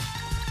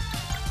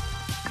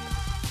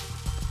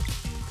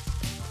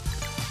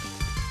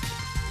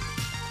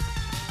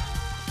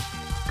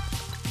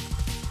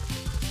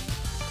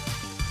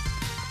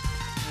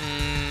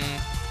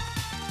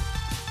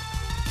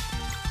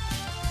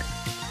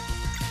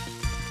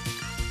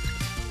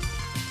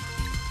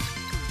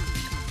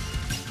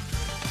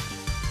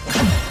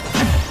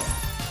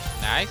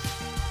 Nice.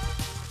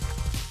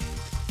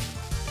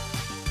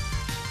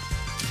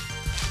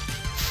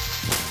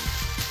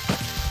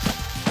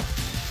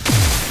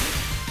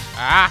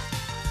 Ah!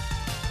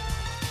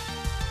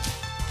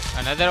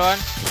 Another one.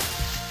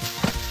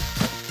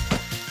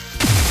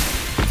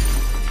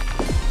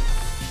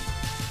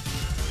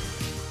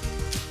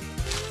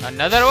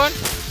 Another one.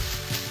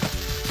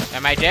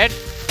 Am I dead?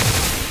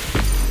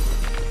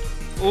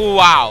 Oh,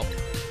 wow.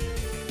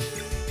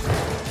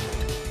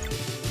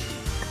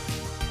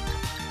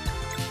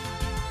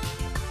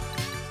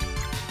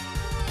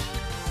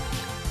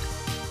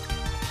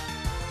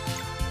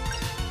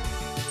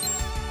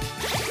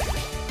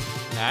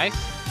 Nice.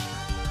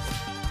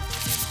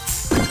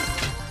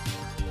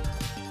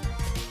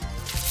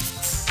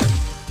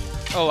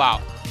 Oh,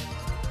 wow.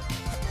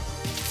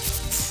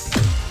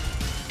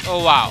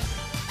 Oh, wow.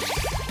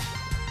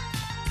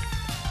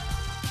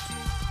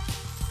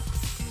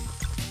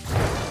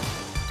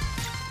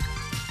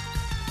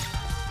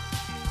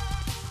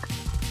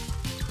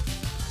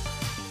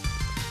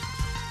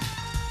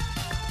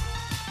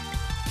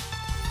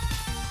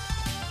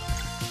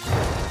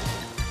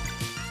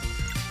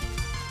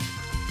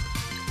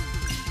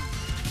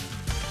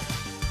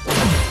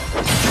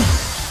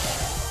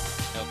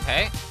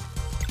 Okay.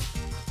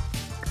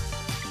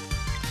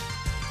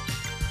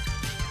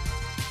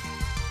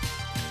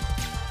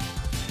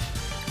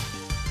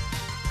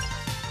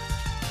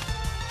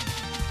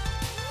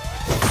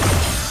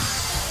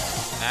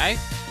 Nice.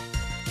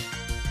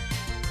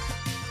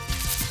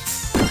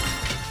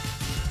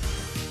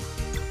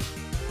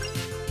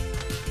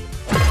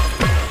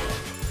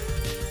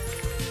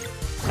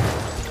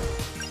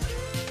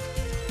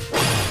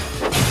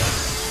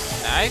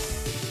 Nice.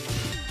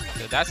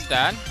 So that's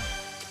done.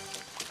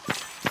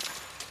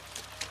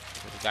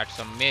 We got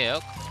some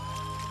milk.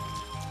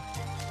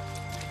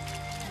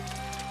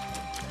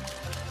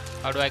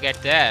 How do I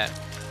get there?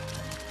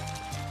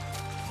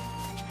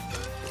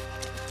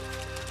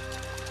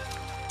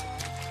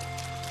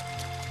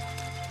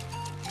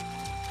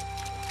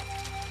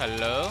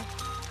 Hello?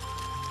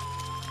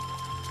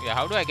 Yeah,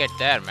 how do I get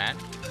there, man?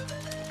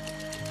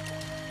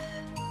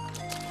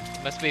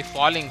 Must be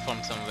falling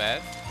from somewhere.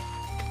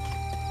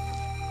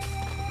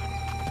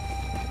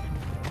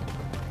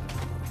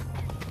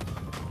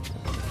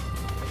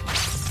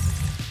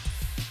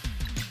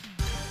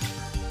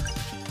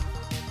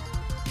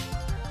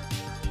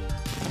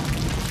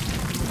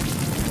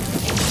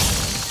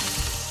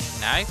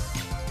 Nice.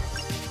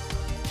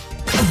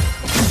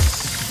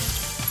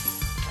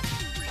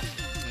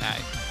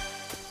 Nice.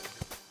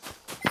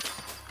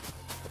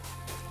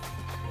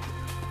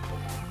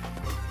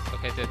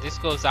 Okay, so this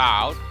goes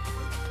out.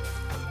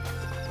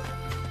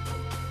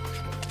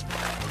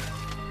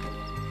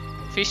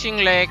 Fishing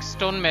lake,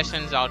 stone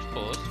mason's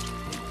outpost.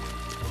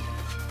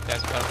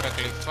 That's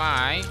perfectly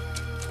fine.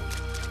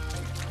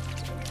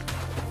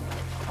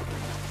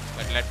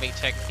 But let me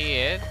check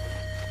here.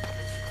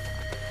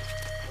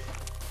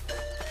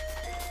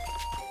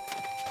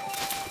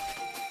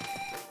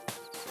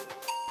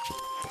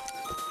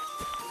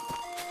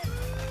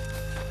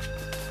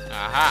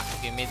 Aha,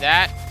 give me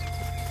that.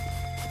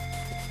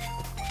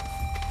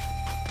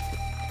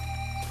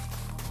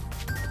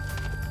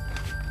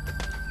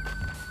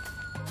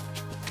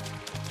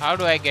 How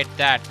do I get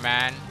that,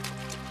 man?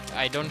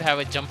 I don't have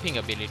a jumping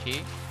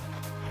ability.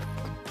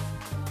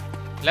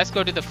 Let's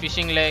go to the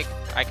fishing lake.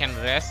 I can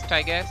rest,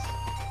 I guess.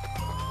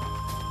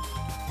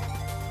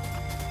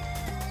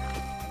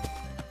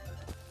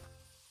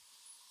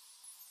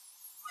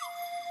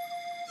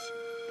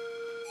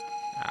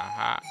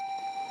 Aha.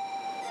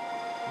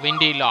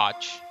 Windy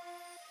Loch.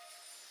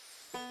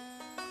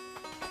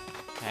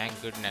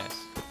 Thank goodness.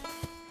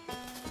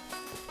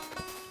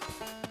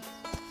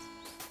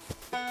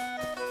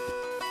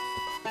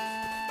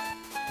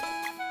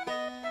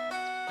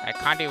 I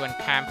can't even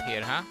camp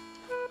here, huh?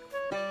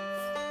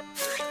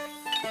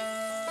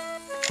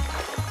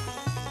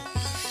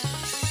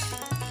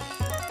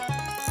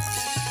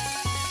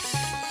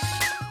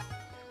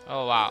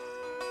 Oh wow.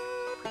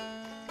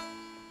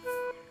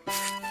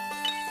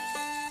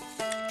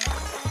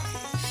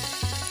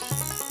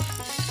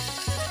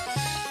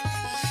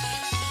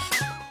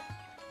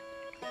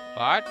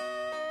 What?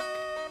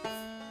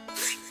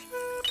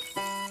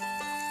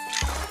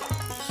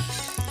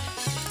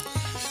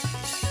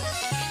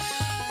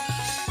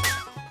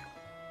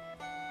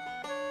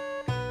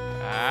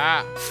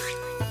 Ah.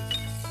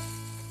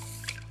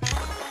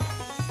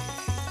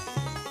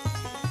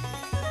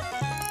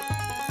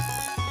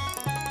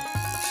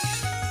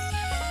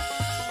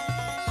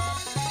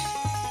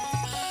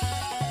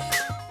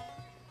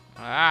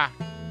 Ah.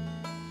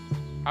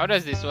 How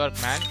does this work,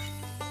 man?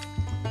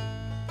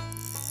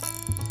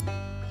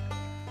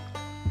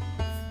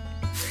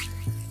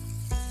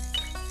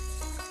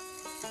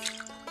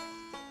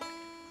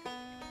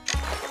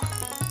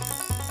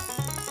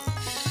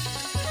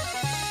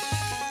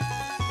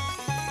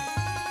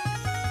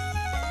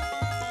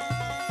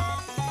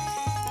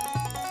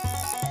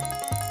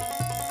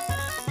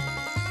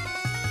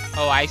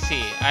 Oh, I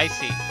see. I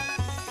see.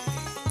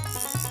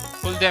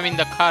 Pull them in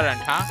the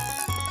current, huh?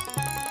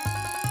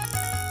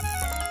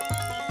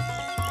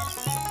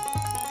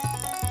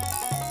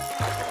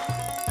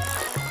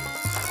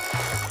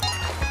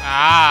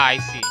 Ah, I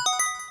see.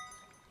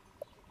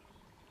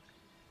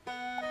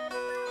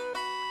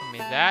 Give me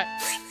that.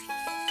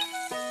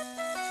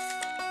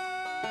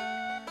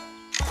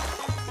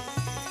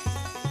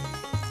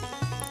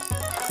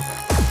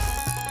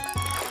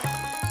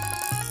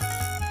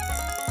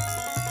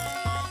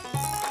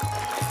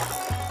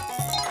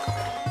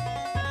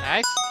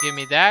 Nice. Give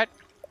me that.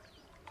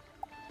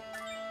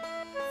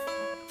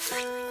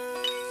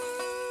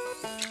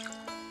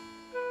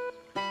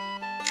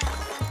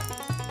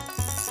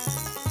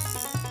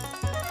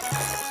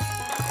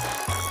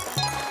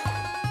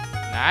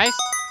 Nice.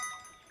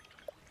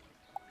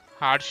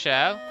 Hard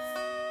shell.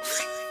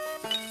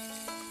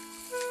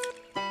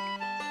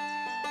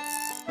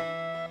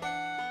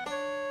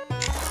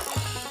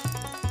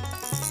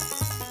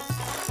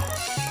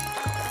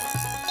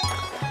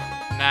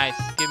 Nice.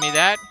 Give me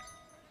that.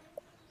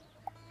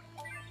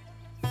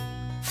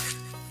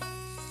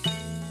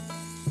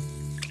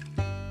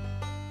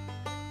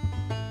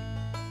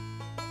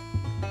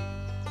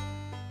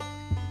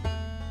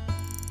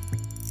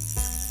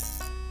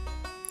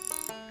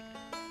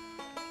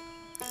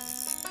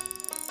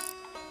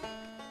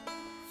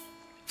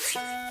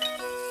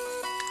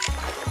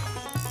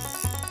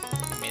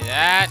 Give me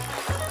that.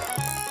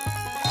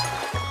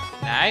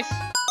 Nice.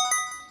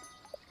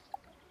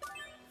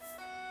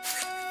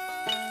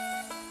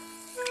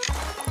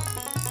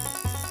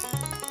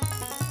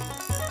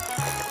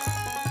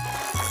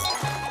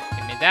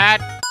 Give me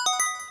that.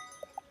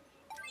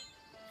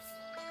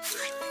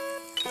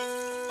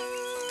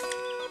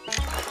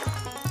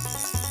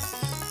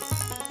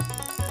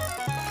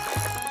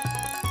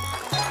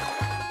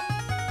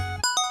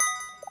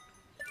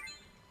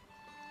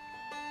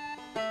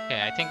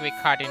 Okay, I think we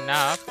caught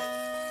enough.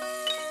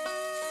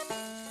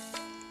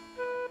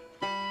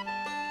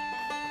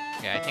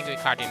 Okay, I think we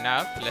caught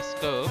enough. Let's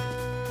go.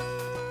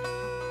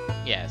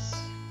 Yes.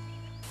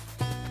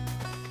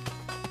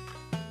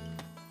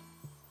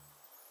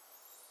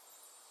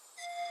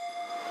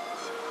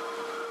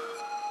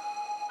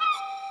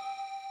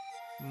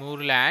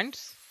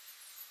 Moorlands.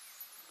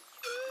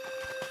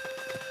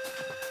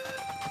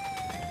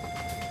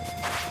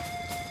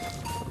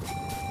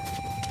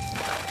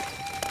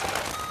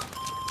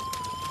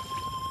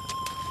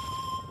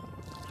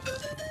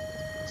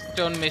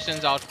 Stone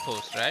Missions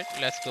Outpost, right?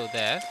 Let's go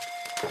there.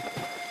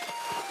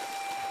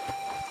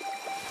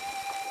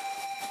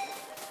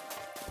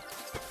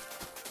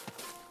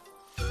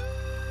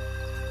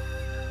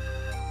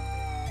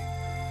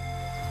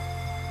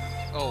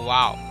 Oh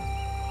wow.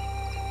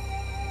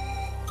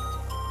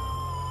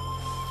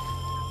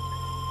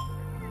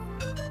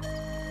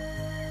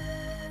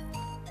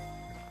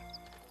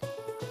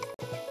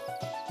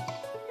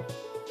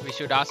 We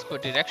should ask for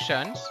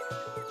directions.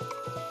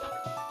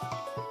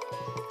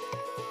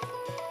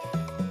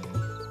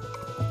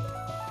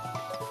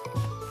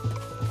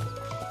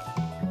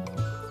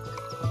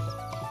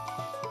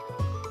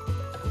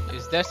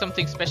 Is there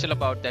something special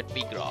about that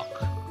big rock?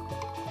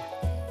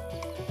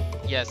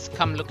 Yes,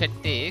 come look at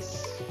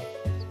this.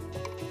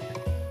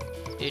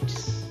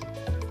 It's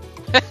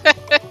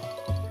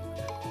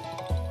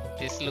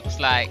this looks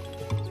like,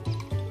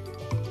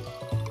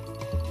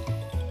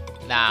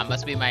 nah,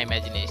 must be my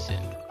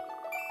imagination.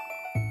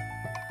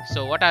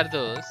 So what are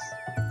those?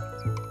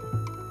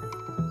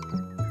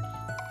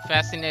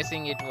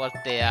 Fascinating it what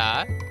they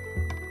are.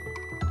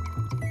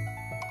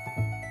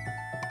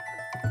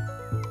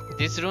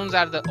 These runes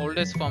are the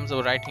oldest forms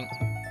of writing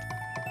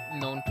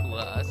known to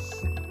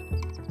us.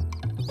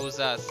 Who's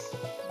us?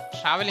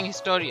 Traveling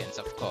historians,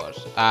 of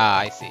course. Ah,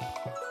 I see.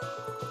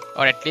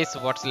 Or at least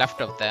what's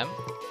left of them.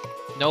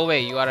 No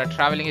way, you are a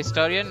traveling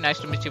historian? Nice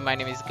to meet you, my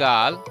name is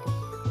Gal.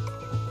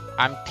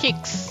 I'm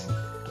Teaks.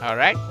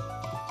 Alright.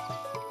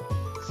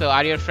 So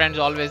are your friends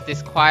always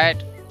this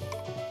quiet?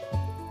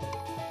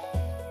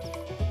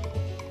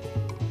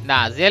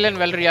 Nah, Zale and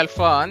Valrial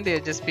fun.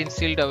 They've just been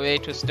sealed away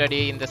to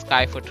study in the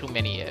sky for too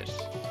many years.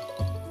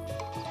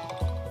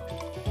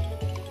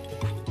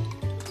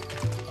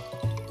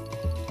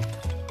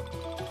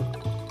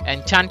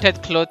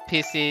 Enchanted cloth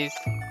pieces.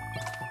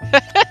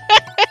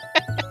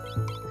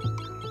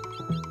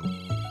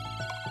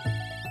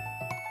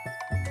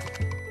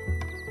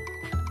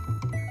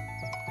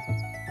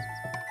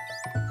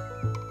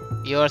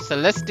 You're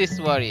Celestis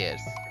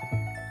warriors.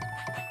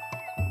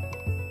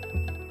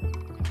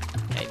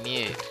 I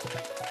knew it.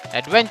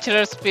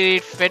 Adventurer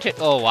spirit fetid.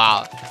 Oh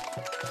wow.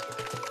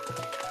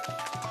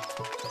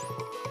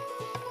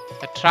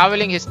 A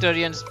traveling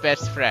historian's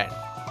best friend.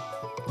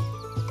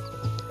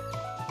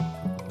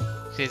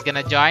 She's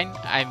gonna join?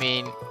 I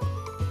mean,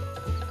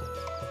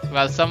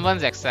 well,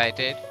 someone's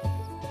excited.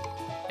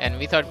 And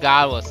we thought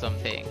Gal was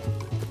something.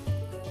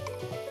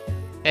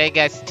 Hey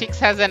guys, Teaks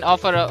has an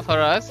offer for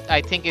us.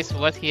 I think it's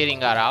worth hearing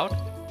her out.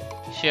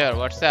 Sure,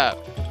 what's up?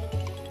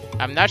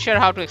 I'm not sure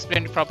how to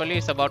explain it properly.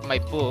 It's about my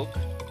book.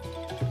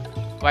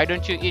 Why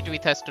don't you eat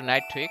with us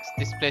tonight, Twix?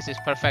 This place is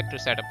perfect to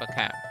set up a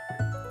camp.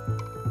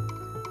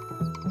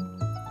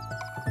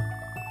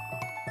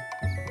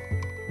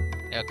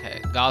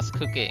 Okay, Gal's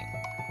cooking.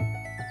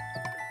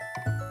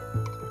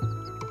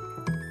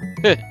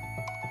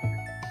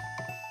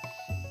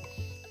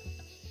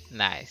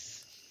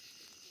 Nice.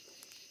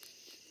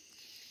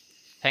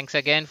 Thanks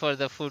again for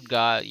the food,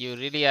 Gal. You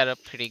really are a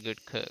pretty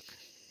good cook.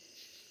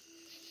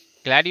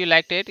 Glad you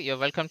liked it. You're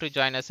welcome to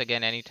join us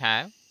again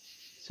anytime.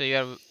 So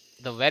you're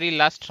the very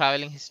last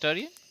traveling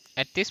historian?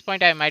 At this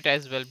point, I might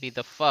as well be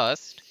the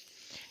first.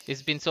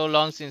 It's been so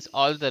long since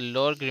all the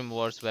lore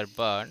grimoires were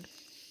burned.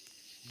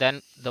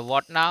 Then the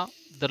what now?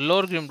 The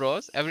lore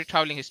grimoires. Every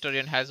traveling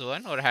historian has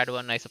one, or had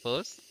one, I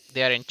suppose.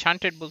 They are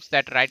enchanted books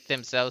that write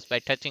themselves by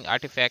touching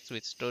artifacts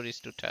with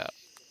stories to tell.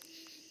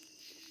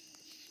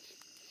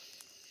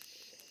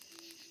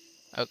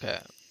 Okay,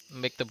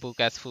 make the book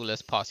as full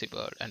as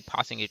possible and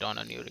passing it on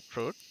a new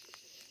recruit.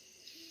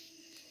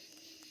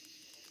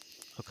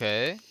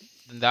 Okay,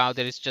 now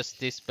there is just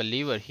this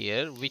believer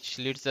here, which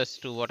leads us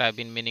to what I've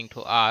been meaning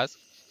to ask.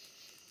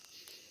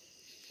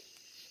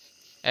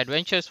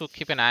 Adventurers who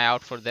keep an eye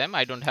out for them.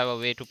 I don't have a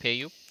way to pay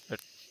you, but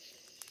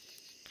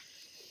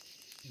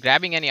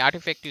grabbing any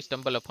artifact you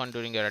stumble upon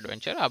during your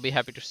adventure, I'll be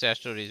happy to share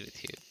stories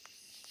with you.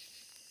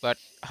 But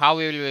how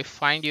will we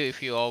find you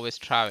if you're always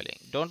traveling?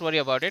 Don't worry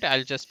about it.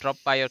 I'll just drop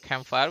by your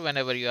campfire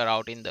whenever you are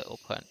out in the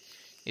open.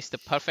 It's the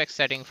perfect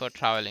setting for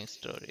traveling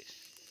stories.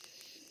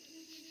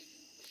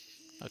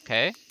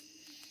 Okay.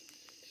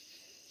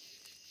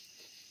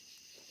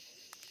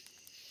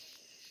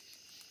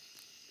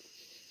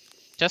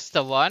 Just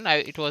the one.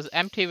 It was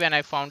empty when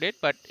I found it,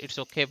 but it's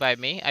okay by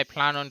me. I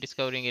plan on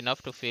discovering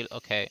enough to feel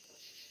okay.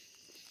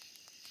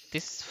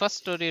 This first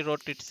story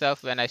wrote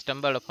itself when I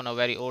stumbled upon a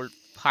very old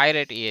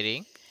pirate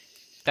earring.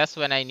 That's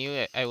when I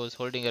knew I was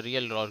holding a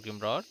real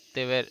Lorgrim rod.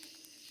 They were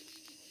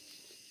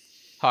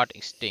hot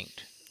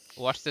extinct.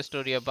 What's the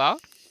story about?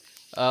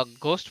 A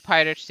ghost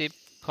pirate ship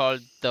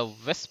called the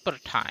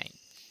Vespertine.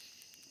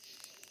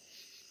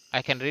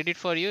 I can read it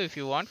for you if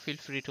you want. Feel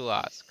free to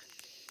ask.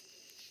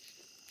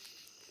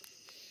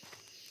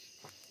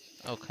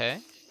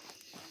 Okay.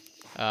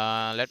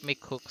 Let me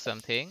cook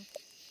something.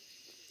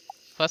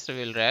 First we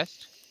will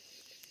rest.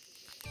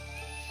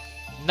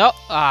 No!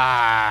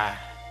 Ah!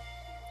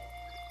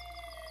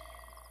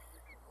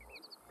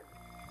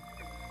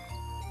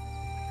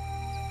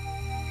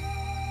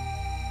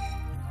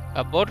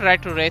 A boat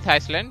ride to Wraith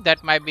Island.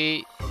 That might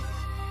be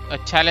a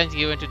challenge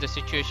given to the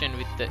situation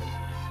with the...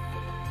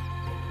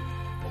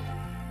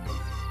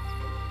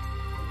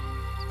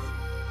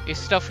 Is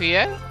stuff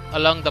here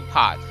along the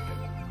path.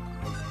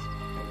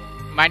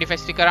 Mind if I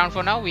stick around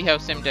for now? We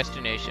have same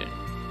destination.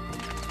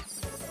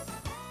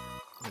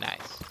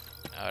 Nice.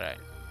 Alright.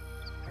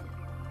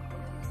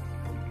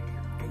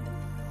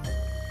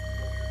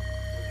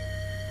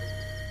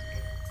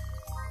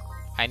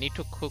 I need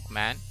to cook,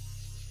 man.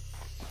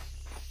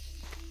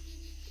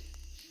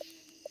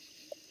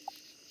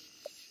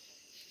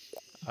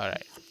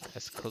 Alright,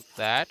 let's cook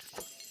that.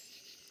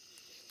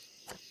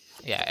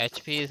 Yeah,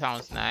 HP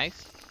sounds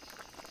nice.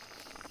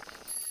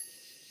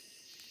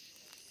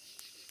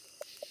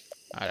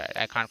 Alright,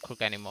 I can't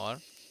cook anymore.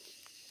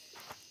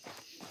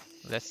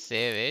 Let's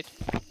save it.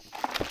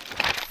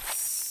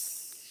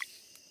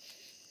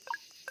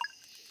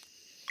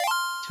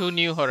 Two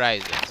new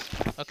horizons.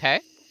 Okay,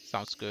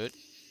 sounds good.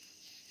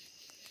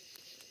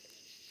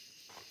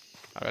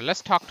 Alright,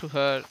 let's talk to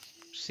her.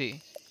 See.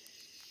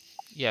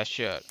 Yeah,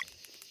 sure.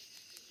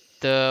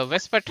 The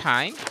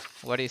Vespertine,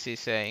 what is he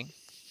saying?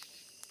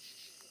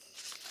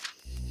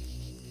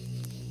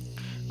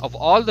 Of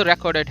all the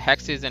recorded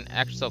hexes and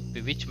acts of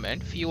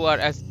bewitchment, few are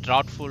as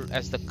doubtful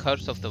as the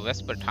curse of the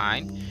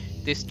Vespertine.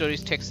 This story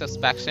takes us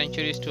back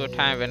centuries to a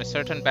time when a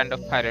certain band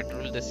of pirates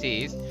ruled the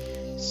seas.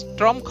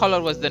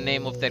 Stormcaller was the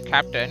name of their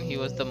captain. He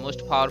was the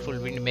most powerful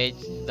wind mage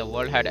the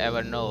world had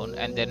ever known,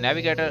 and their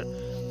navigator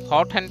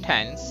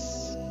Hortense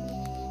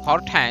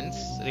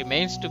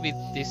remains to be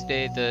this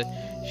day the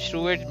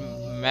shrewd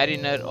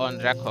mariner on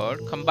record,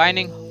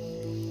 combining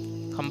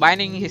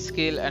his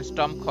skill and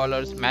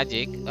Stormcaller's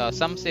magic.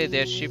 Some say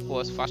their ship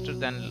was faster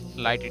than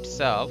light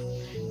itself.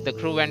 The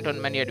crew went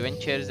on many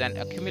adventures and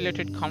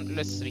accumulated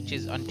countless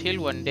riches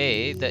until one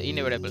day the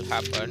inevitable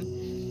happened.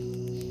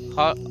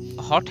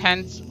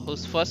 Hortense,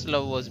 whose first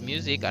love was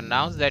music,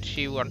 announced that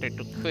she wanted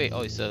to quit.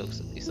 Oh, it's a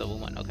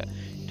woman. Okay,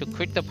 to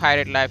quit the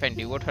pirate life and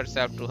devote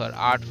herself to her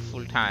art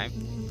full time.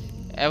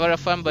 Ever a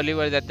firm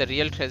believer that the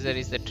real treasure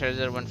is the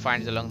treasure one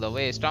finds along the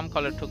way,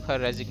 Stormcaller took her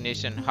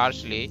resignation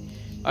harshly.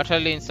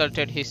 Utterly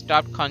insulted, he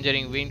stopped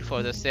conjuring wind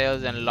for the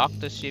sails and locked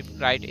the ship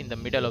right in the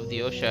middle of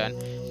the ocean.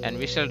 And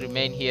we shall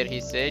remain here, he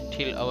said,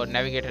 till our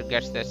navigator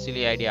gets that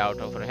silly idea out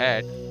of her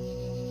head.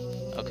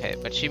 Okay,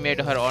 but she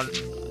made her own.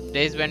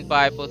 Days went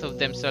by, both of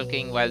them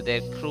sulking, while their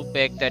crew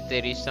begged that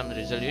they reach some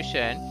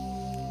resolution.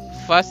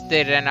 First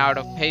they ran out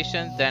of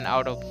patience, then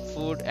out of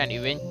food, and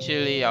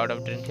eventually out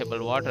of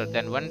drinkable water.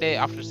 Then one day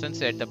after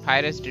sunset, the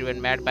pirates,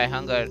 driven mad by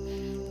hunger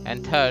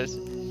and thirst,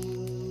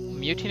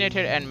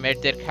 mutinated and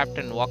made their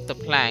captain walk the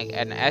plank,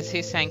 and as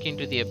he sank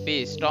into the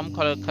abyss,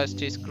 Stormcaller cursed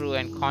his crew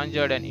and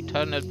conjured an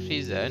eternal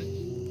prison.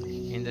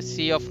 In the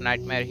Sea of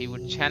Nightmare, he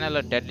would channel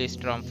a deadly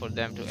storm for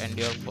them to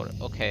endure for.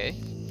 Okay.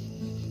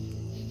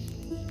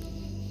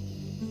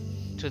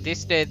 To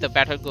this day, the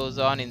battle goes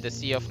on in the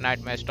Sea of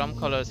Nightmare.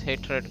 Stormcaller's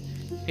hatred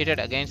pitted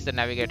against the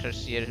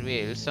navigator's sheer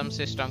will. Some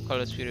say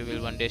Stormcaller's fury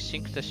will one day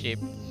sink the ship.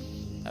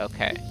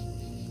 Okay.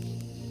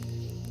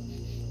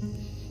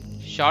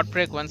 Short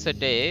break once a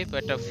day,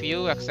 but a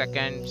few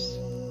seconds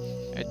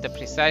at the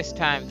precise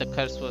time the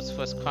curse was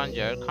first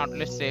conjured.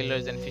 Countless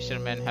sailors and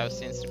fishermen have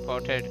since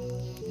reported.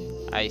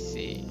 I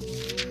see.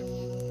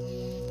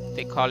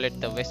 They call it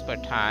the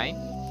Vespertine.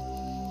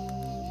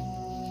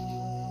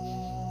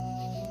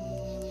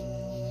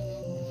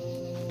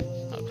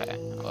 Okay,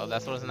 well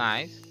that was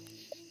nice.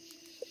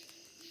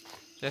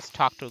 Let's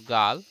talk to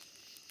Gal.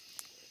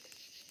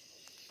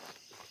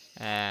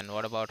 And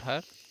what about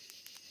her?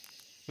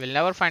 We'll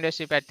never find a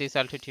ship at this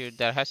altitude.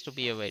 There has to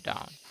be a way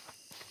down.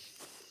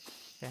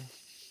 Okay.